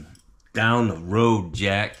 boom. Down the road,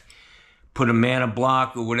 Jack. Put a mana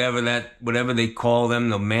block or whatever they call them,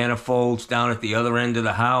 the manifolds down at the other end of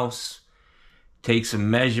the house. Take some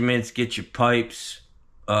measurements, get your pipes.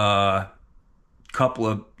 Couple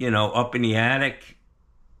of, up in the attic.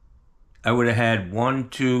 I would have had 1,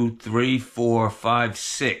 2, 3, 4, 5,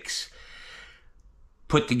 6.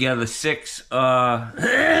 Put together 6,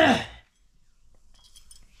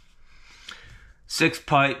 6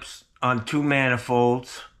 pipes on 2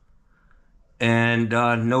 manifolds. And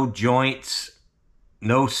no joints,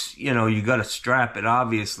 no, you got to strap it,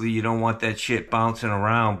 obviously. You don't want that shit bouncing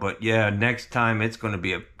around. But yeah, next time it's going to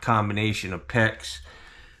be a combination of PEX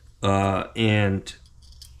and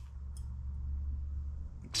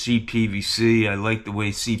CPVC. I like the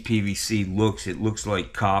way CPVC looks. It looks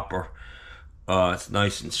like copper. It's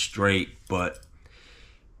nice and straight, but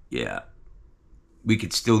yeah, we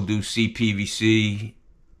could still do CPVC.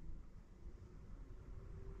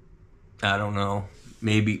 I don't know.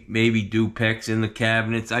 Maybe do PEX in the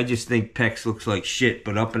cabinets. I just think PEX looks like shit.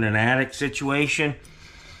 But up in an attic situation,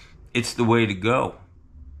 it's the way to go.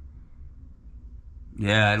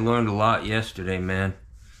 Yeah, I learned a lot yesterday, man.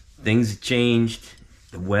 Things have changed.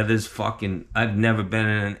 The weather's fucking... I've never been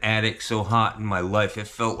in an attic so hot in my life. It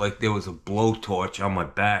felt like there was a blowtorch on my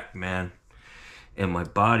back, man. And my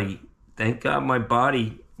body... Thank God my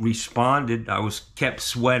body responded. I kept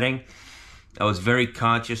sweating. I was very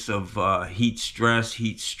conscious of heat stress,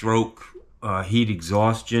 heat stroke, heat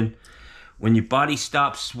exhaustion. When your body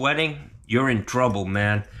stops sweating, you're in trouble,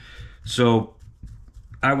 man. So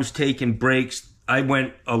I was taking breaks. I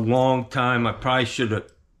went a long time. I probably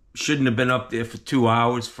shouldn't have been up there for 2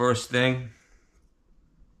 hours first thing.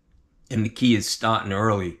 And the key is starting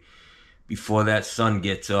early before that sun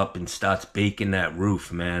gets up and starts baking that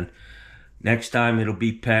roof, man. Next time it'll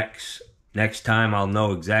be pecs. Next time I'll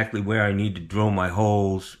know exactly where I need to drill my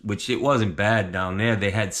holes, which it wasn't bad down there. They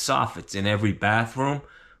had soffits in every bathroom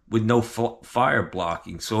with no fire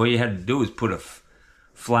blocking. So all you had to do is put a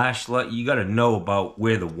flashlight. You got to know about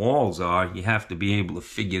where the walls are. You have to be able to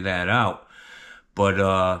figure that out.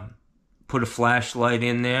 But put a flashlight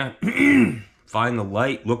in there, find the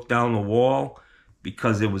light, look down the wall.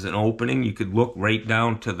 Because there was an opening, you could look right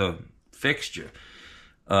down to the fixture.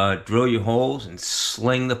 Drill your holes and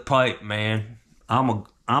sling the pipe, man. I'm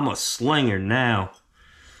a slinger now.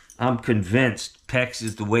 I'm convinced PEX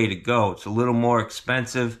is the way to go. It's a little more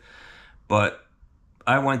expensive, but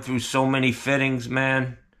I went through so many fittings,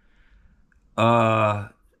 man.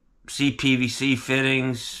 CPVC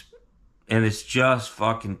fittings, and it's just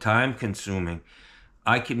fucking time consuming.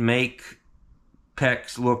 I can make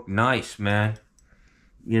PEX look nice, man.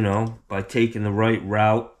 You know, by taking the right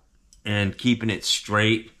route and keeping it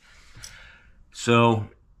straight. So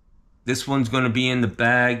this one's going to be in the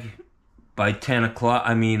bag by 10 o'clock.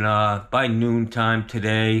 I mean, by noontime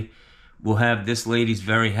today. We'll have this lady's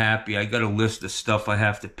very happy. I got a list of stuff I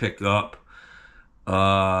have to pick up.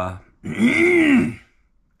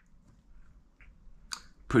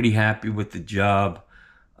 Pretty happy with the job.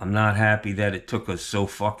 I'm not happy that it took us so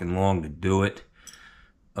fucking long to do it.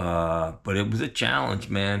 But it was a challenge,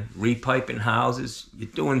 man. Repiping houses, you're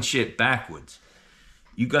doing shit backwards.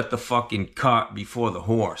 You got the fucking cart before the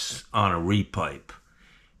horse on a repipe.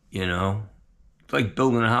 You know? It's like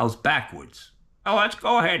building a house backwards. Oh, let's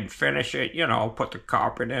go ahead and finish it, you know, put the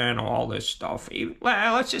carpet in, all this stuff.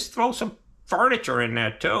 Let's just throw some furniture in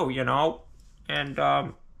there too, you know? And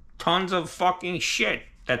tons of fucking shit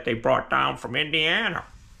that they brought down from Indiana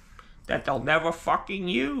that they'll never fucking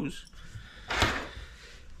use.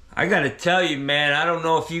 I gotta tell you, man, I don't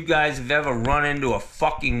know if you guys have ever run into a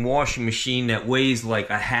fucking washing machine that weighs like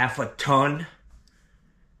a half a ton.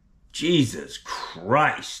 Jesus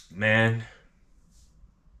Christ, man.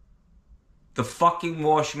 The fucking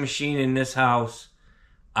washing machine in this house,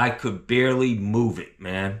 I could barely move it,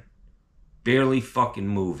 man. Barely fucking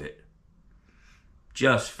move it.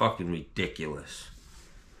 Just fucking ridiculous.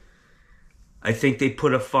 I think they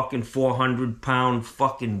put a fucking 400-pound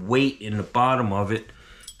fucking weight in the bottom of it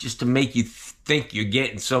just to make you think you're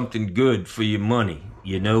getting something good for your money,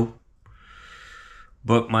 you know?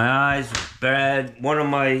 But my eyes are bad. One of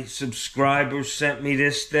my subscribers sent me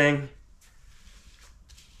this thing.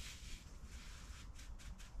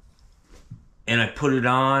 And I put it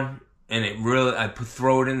on, and it really,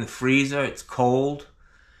 throw it in the freezer, it's cold.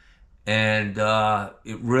 And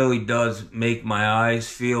it really does make my eyes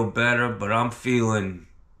feel better, but I'm feeling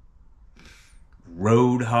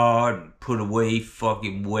rode hard and put away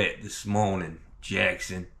fucking wet this morning,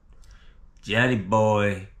 Jackson. Johnny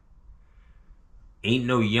boy. Ain't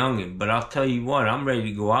no youngin', but I'll tell you what, I'm ready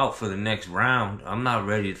to go out for the next round. I'm not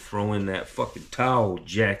ready to throw in that fucking towel,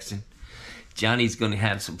 Jackson. Johnny's gonna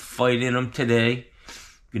have some fight in him today.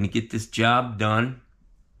 Gonna get this job done.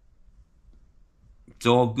 It's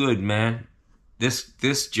all good, man.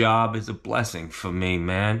 This job is a blessing for me,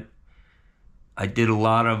 man. I did a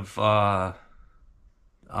lot of,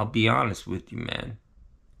 I'll be honest with you, man.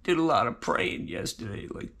 Did a lot of praying yesterday,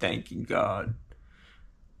 like thanking God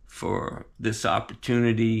for this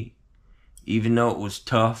opportunity, even though it was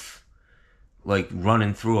tough, like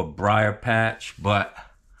running through a briar patch, but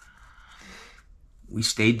we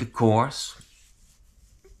stayed the course.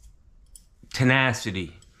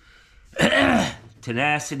 Tenacity.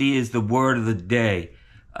 Tenacity is the word of the day.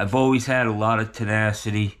 I've always had a lot of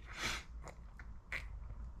tenacity.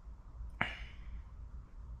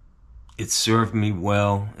 It served me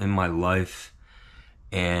well in my life,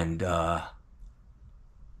 and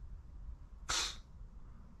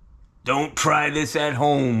don't try this at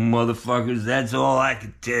home, motherfuckers. That's all I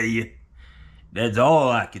can tell you. That's all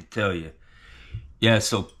I can tell you. Yeah,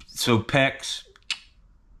 so PEX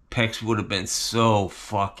would have been so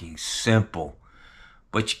fucking simple.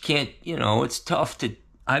 But you can't, you know, it's tough to...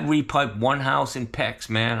 I repipe one house in PEX,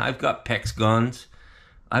 man. I've got PEX guns.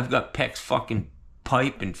 I've got PEX fucking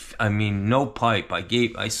pipe, and I mean, no pipe.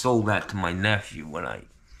 I sold that to my nephew when I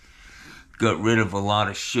got rid of a lot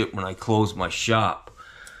of shit when I closed my shop.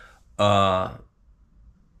 But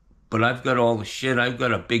I've got all the shit. I've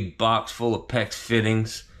got a big box full of PEX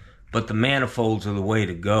fittings, but the manifolds are the way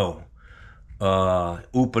to go.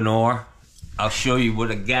 Uponor, I'll show you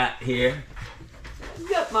what I got here. I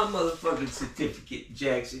got my motherfucking certificate,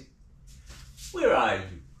 Jackson. Where are you?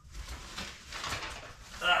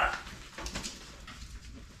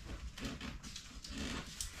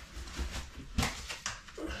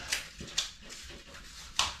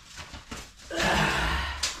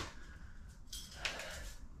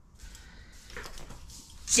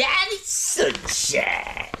 Johnny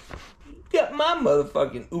Sunshine. Got my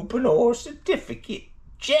motherfucking Upanor certificate,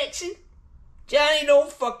 Jackson. Johnny don't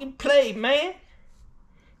fucking play, man.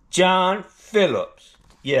 John Phillips.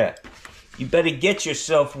 Yeah. You better get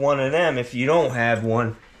yourself one of them if you don't have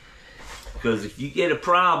one. Because if you get a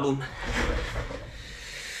problem,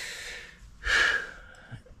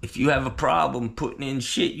 if you have a problem putting in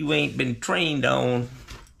shit you ain't been trained on,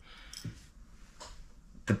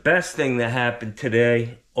 the best thing that happened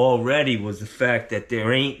today already was the fact that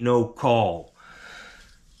there ain't no call.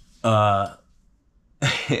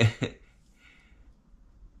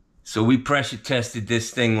 So we pressure tested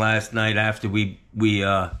this thing last night after we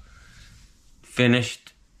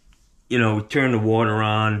finished. You know, we turned the water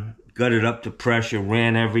on, got it up to pressure,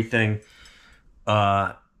 ran everything.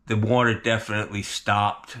 The water definitely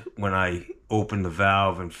stopped when I opened the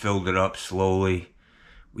valve and filled it up slowly.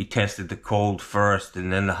 We tested the cold first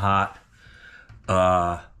and then the hot.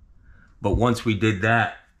 But once we did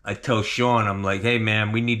that, I tell Sean, I'm like, hey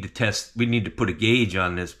man, we need to put a gauge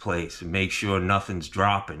on this place and make sure nothing's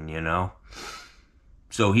dropping, you know?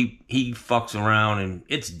 So he fucks around and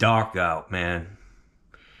it's dark out, man.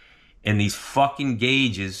 And these fucking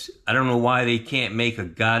gauges, I don't know why they can't make a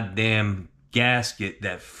goddamn gasket,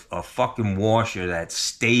 a fucking washer that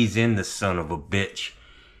stays in the son of a bitch.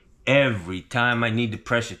 Every time I need to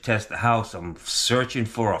pressure test the house, I'm searching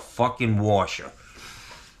for a fucking washer.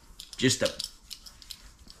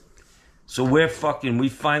 So we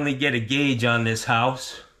finally get a gauge on this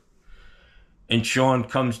house. And Sean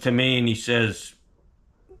comes to me and he says,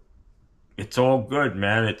 it's all good,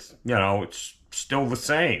 man. It's still the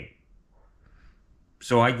same.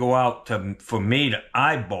 So I go out for me to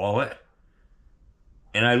eyeball it.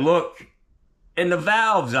 And I look, and the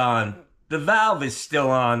valve's on. The valve is still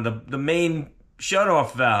on, the main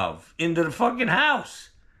shutoff valve into the fucking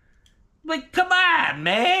house. Like, come on,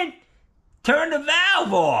 man. Turn the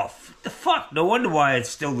valve off. What the fuck? No wonder why it's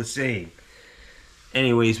still the same.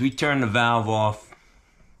 Anyways, we turned the valve off.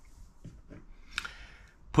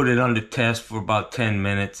 Put it under test for about 10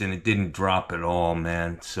 minutes and it didn't drop at all,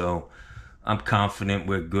 man. So I'm confident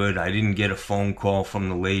we're good. I didn't get a phone call from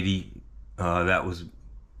the lady. That was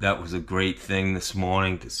a great thing this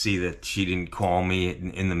morning to see that she didn't call me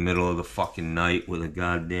in the middle of the fucking night with a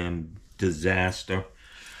goddamn disaster.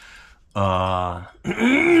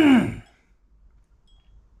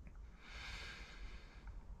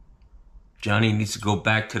 Johnny needs to go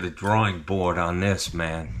back to the drawing board on this,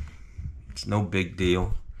 man. It's no big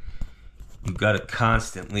deal. You gotta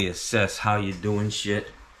constantly assess how you're doing shit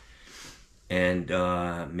and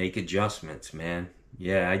make adjustments, man.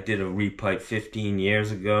 Yeah, I did a repipe 15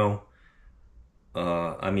 years ago.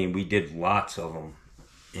 I mean, we did lots of them.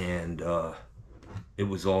 And it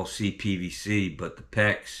was all CPVC, but the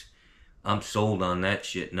PEX, I'm sold on that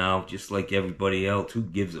shit now, just like everybody else. Who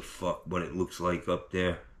gives a fuck what it looks like up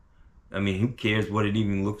there? I mean, who cares what it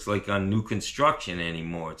even looks like on new construction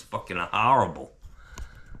anymore? It's fucking horrible.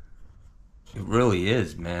 It really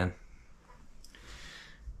is, man.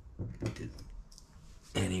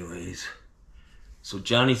 Anyways. So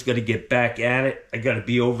Johnny's got to get back at it. I got to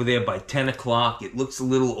be over there by 10 o'clock. It looks a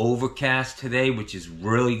little overcast today, which is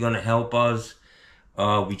really going to help us.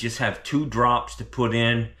 We just have 2 drops to put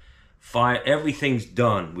in. Everything's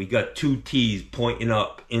done. We got 2 T's pointing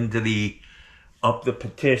up into the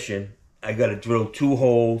petition. I got to drill 2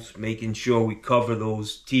 holes, making sure we cover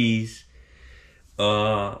those T's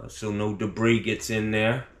so no debris gets in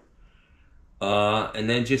there. And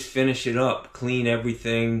then just finish it up, clean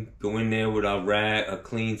everything, go in there with a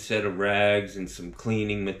clean set of rags and some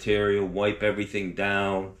cleaning material, wipe everything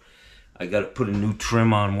down. I got to put a new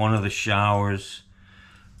trim on one of the showers,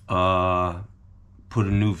 put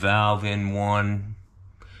a new valve in one.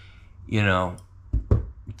 You know,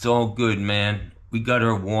 it's all good, man. We got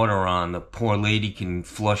her water on. The poor lady can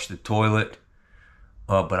flush the toilet.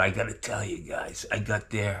 But I got to tell you guys,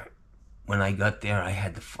 when I got there, I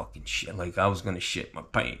had to fucking shit. Like, I was going to shit my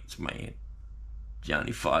pants, man.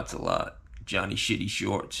 Johnny farts a lot. Johnny shitty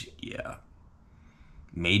shorts. Yeah.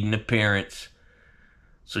 Made an appearance.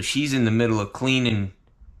 So she's in the middle of cleaning.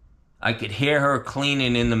 I could hear her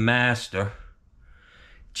cleaning in the master.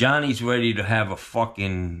 Johnny's ready to have a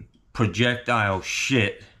fucking projectile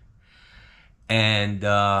shit. And,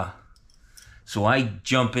 So I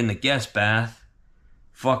jump in the guest bath,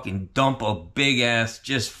 fucking dump a big ass,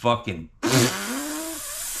 just fucking,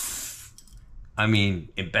 I mean,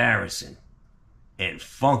 embarrassing. And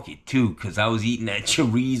funky too, because I was eating that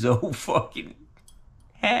chorizo fucking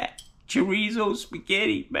chorizo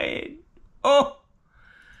spaghetti, man. Oh!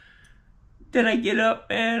 Then I get up,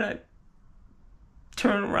 man, I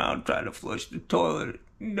turn around, try to flush the toilet.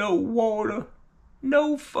 No water.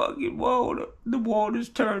 No fucking water. The water's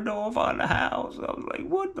turned off on the house. I was like,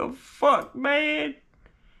 what the fuck, man?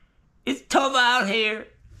 It's tough out here.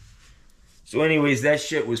 So anyways, that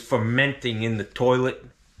shit was fermenting in the toilet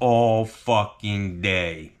all fucking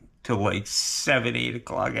day. Till like 7, 8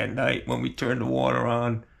 o'clock at night when we turned the water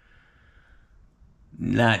on.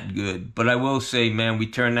 Not good. But I will say, man, we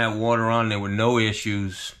turned that water on. There were no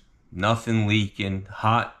issues. Nothing leaking.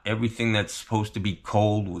 Hot. Everything that's supposed to be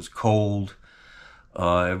cold was cold.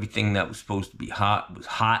 Everything that was supposed to be hot was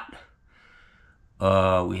hot.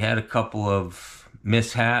 We had a couple of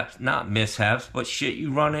mishaps. Not mishaps, but shit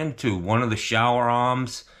you run into. One of the shower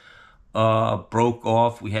arms broke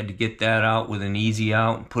off. We had to get that out with an easy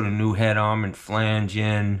out and put a new head arm and flange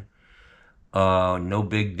in. No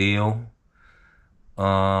big deal.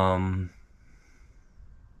 That's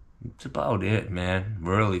about it, man.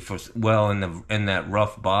 Really, in that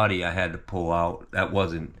rough body I had to pull out. That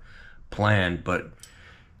wasn't planned, but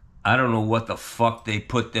I don't know what the fuck they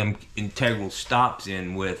put them integral stops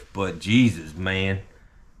in with, but Jesus, man.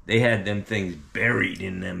 They had them things buried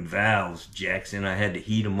in them valves, Jackson. I had to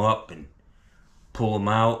heat them up and pull them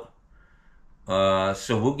out.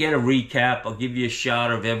 So we'll get a recap. I'll give you a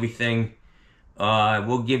shot of everything.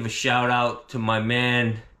 We'll give a shout out to my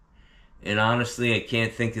man. And honestly, I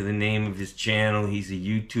can't think of the name of his channel. He's a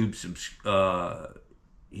YouTuber.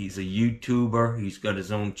 He's got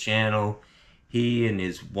his own channel. He and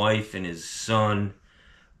his wife and his son,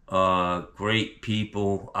 great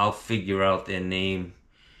people. I'll figure out their name.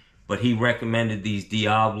 But he recommended these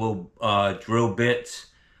Diablo drill bits.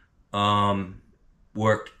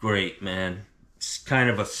 Worked great, man. It's kind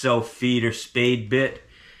of a self-feeder spade bit.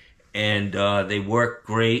 And they work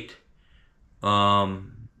great. Yeah,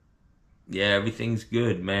 everything's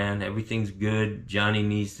good, man. Everything's good. Johnny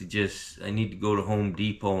needs to I need to go to Home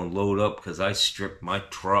Depot and load up because I stripped my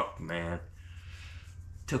truck, man.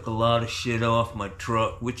 Took a lot of shit off my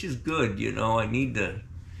truck, which is good, you know. I need to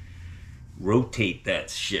rotate that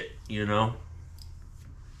shit, you know.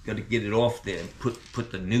 Got to get it off there and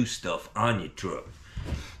put the new stuff on your truck.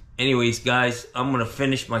 Anyways, guys, I'm going to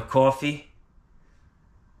finish my coffee.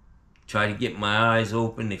 Try to get my eyes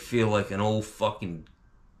open. They feel like an old fucking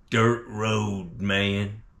dirt road,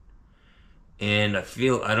 man. And I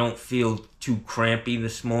don't feel too crampy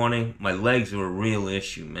this morning. My legs are a real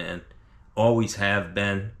issue, man. Always have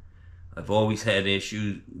been. I've always had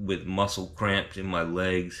issues with muscle cramps in my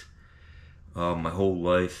legs my whole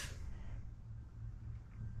life.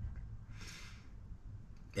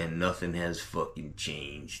 And nothing has fucking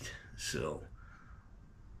changed. So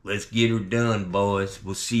let's get her done, boys.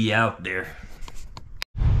 We'll see you out there.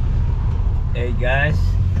 Hey, guys.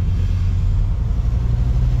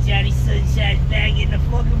 Johnny Sunshine's back in the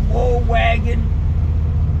fucking war wagon.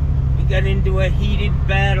 We got into a heated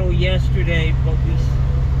battle yesterday, but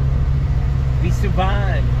we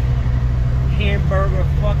survived. Hamburger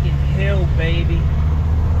fucking hill, baby.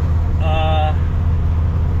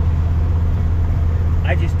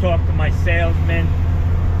 I just talked to my salesman.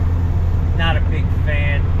 Not a big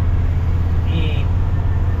fan.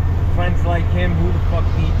 Friends like him, who the fuck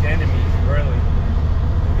needs enemies, really?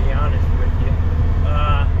 To be honest with you.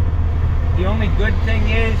 The only good thing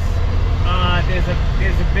is, there's a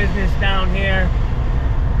business down here.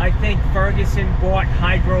 I think Ferguson bought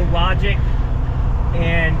Hydrologic,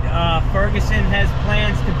 and Ferguson has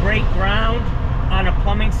plans to break ground on a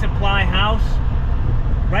plumbing supply house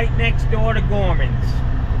right next door to Gorman's.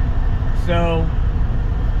 So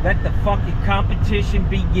let the fucking competition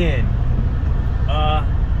begin.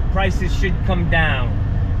 Prices should come down.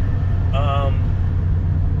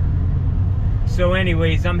 So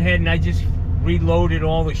anyways, I'm heading. I just reloaded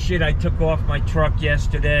all the shit I took off my truck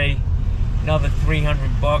yesterday. Another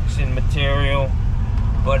 $300 in material.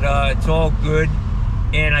 But it's all good.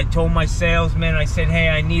 And I told my salesman, I said, hey,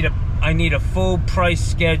 I need a full price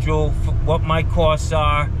schedule for what my costs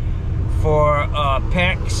are for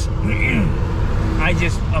PEX.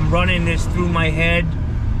 I'm running this through my head,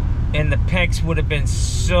 and the PEX would have been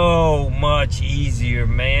so much easier,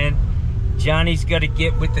 man. Johnny's got to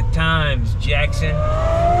get with the times, Jackson.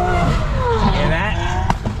 Hear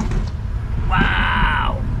that?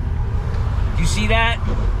 Wow. You see that?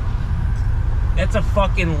 That's a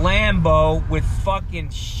fucking Lambo with fucking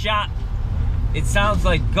shot It sounds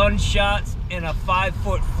like gunshots and a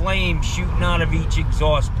 5-foot flame shooting out of each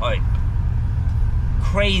exhaust pipe.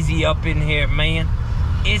 Crazy up in here, man.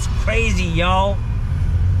 It's crazy, y'all.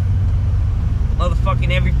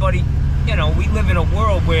 Motherfucking everybody, you know, we live in a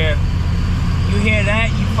world where you hear that,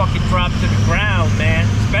 you fucking drop to the ground, man.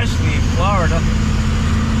 Especially in Florida.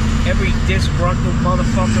 Every disgruntled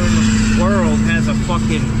motherfucker in the world has a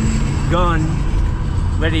fucking gun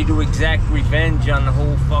ready to exact revenge on the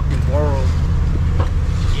whole fucking world.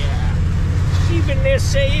 Yeah. Even their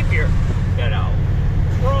savior, you know.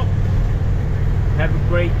 Trump. Have a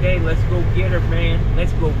great day. Let's go get her, man.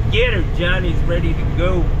 Let's go get her. Johnny's ready to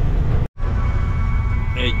go.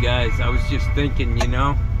 Hey guys, I was just thinking, you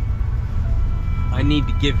know, I need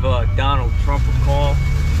to give Donald Trump a call.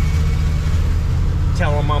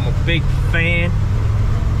 Tell him I'm a big fan.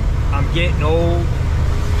 I'm getting old.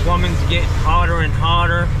 Plumbing's getting hotter and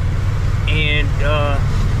hotter. And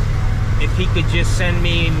if he could just send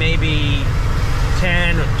me maybe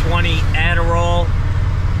 10 or 20 Adderall,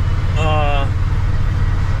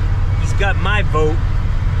 he's got my vote.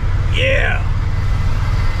 Yeah.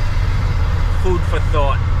 Food for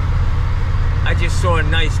thought. I just saw a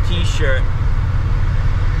nice t-shirt.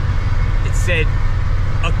 It said,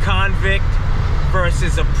 a convict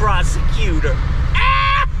versus a prosecutor.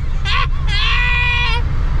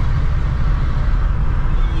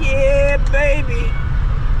 Yeah, baby.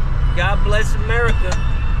 God bless America.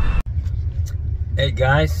 Hey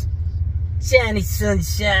guys, Johnny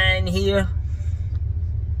Sunshine here.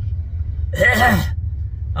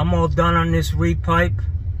 I'm all done on this repipe.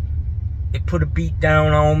 It put a beat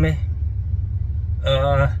down on me.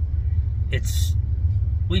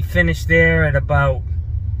 We finished there at about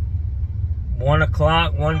 1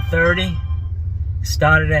 o'clock, 1:30.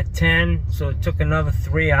 Started at 10, so it took another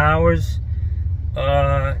 3 hours.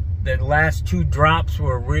 The last 2 drops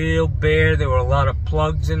were real bare. There were a lot of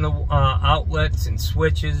plugs in the outlets and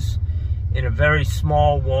switches in a very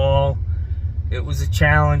small wall. It was a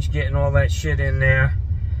challenge getting all that shit in there.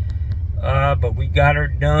 But we got her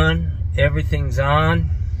done. Everything's on.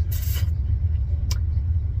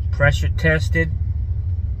 Pressure tested.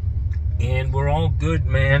 And we're all good,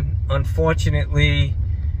 man. Unfortunately,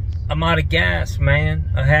 I'm out of gas,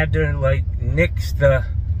 man. I had to, like, nix the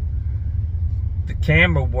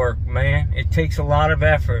camera work, man. It takes a lot of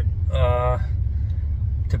effort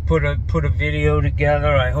to put a video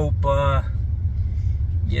together. I hope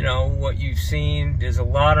you know what you've seen. There's a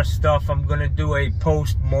lot of stuff. I'm gonna do a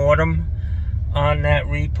post-mortem on that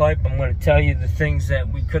repipe. I'm gonna tell you the things that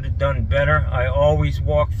we could have done better. I always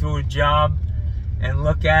walk through a job and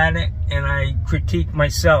look at it and I critique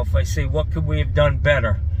myself. I say, what could we have done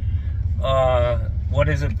better? What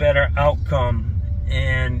is a better outcome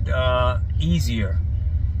and easier?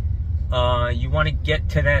 You want to get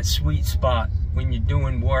to that sweet spot when you're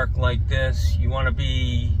doing work like this. You want to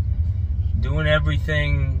be doing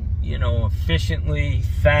everything, you know, efficiently,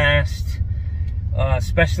 fast,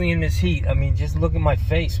 especially in this heat. I mean, just look at my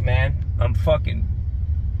face, man. I'm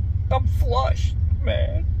flushed,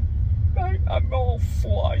 man. I'm all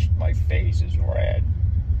flushed. My face is red.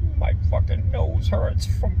 My fucking nose hurts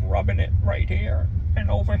from rubbing it right here and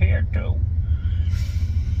over here too.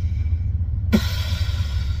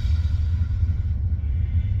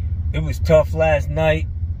 It was tough last night.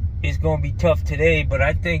 It's gonna be tough today, but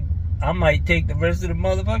I think I might take the rest of the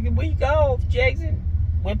motherfucking week off, Jackson.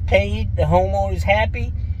 We're paid, the homeowner's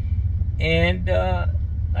happy, and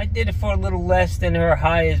I did it for a little less than her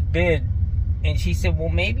highest bid. And she said, well,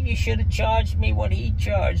 maybe you should have charged me what he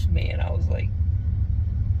charged me. And I was like,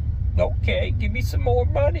 okay, give me some more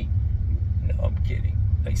money. No, I'm kidding.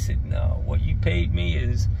 I said, no, what you paid me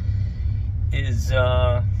is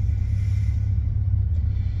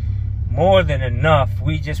more than enough.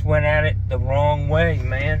 We just went at it the wrong way,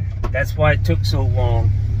 man. That's why it took so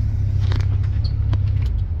long.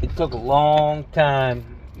 It took a long time.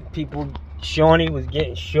 Shawnee was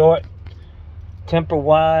getting short,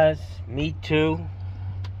 temper-wise. Me too.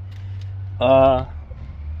 Tough,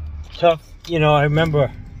 you know. I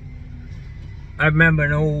remember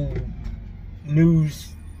an old news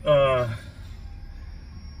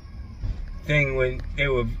thing when they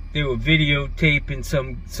were videotaping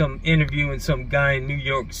some interview and some guy in New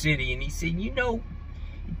York City, and he said, you know,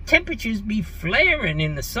 temperatures be flaring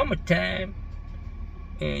in the summertime.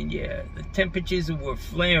 And yeah, the temperatures were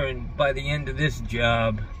flaring by the end of this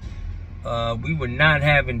job. We were not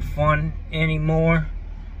having fun anymore,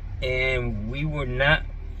 and we were not,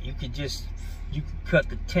 you could cut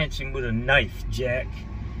the tension with a knife, Jack,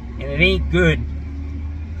 and it ain't good.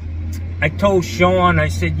 I told Sean, I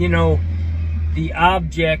said, you know, the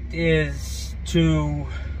object is to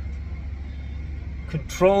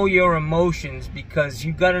control your emotions, because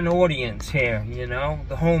you got an audience here, you know,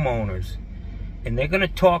 the homeowners. And they're going to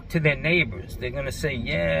talk to their neighbors. They're going to say,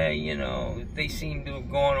 yeah, you know, they seem to have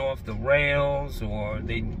gone off the rails, or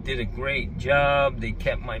they did a great job. They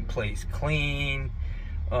kept my place clean,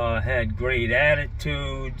 had great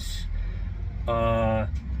attitudes.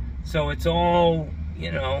 So it's all,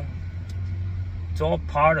 you know, it's all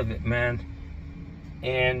part of it, man.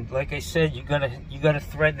 And like I said, you gotta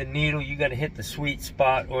thread the needle. You gotta hit the sweet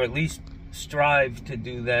spot, or at least strive to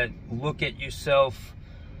do that. Look at yourself.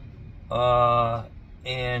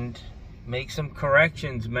 And make some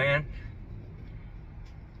corrections, man,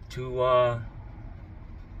 to,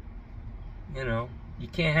 you know, you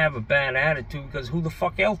can't have a bad attitude, because who the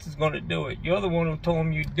fuck else is going to do it? You're the one who told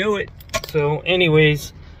him you'd do it. So,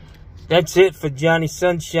 anyways, that's it for Johnny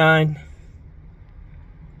Sunshine.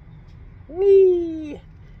 Whee!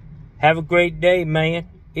 Have a great day, man.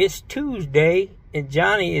 It's Tuesday, and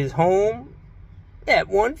Johnny is home at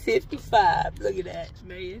 1:55. Look at that,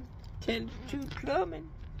 man. 10 to 2 coming.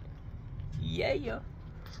 Yeah.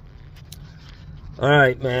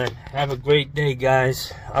 Alright, man. Have a great day,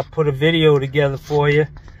 guys. I'll put a video together for you.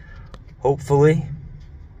 Hopefully.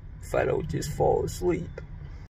 If I don't just fall asleep.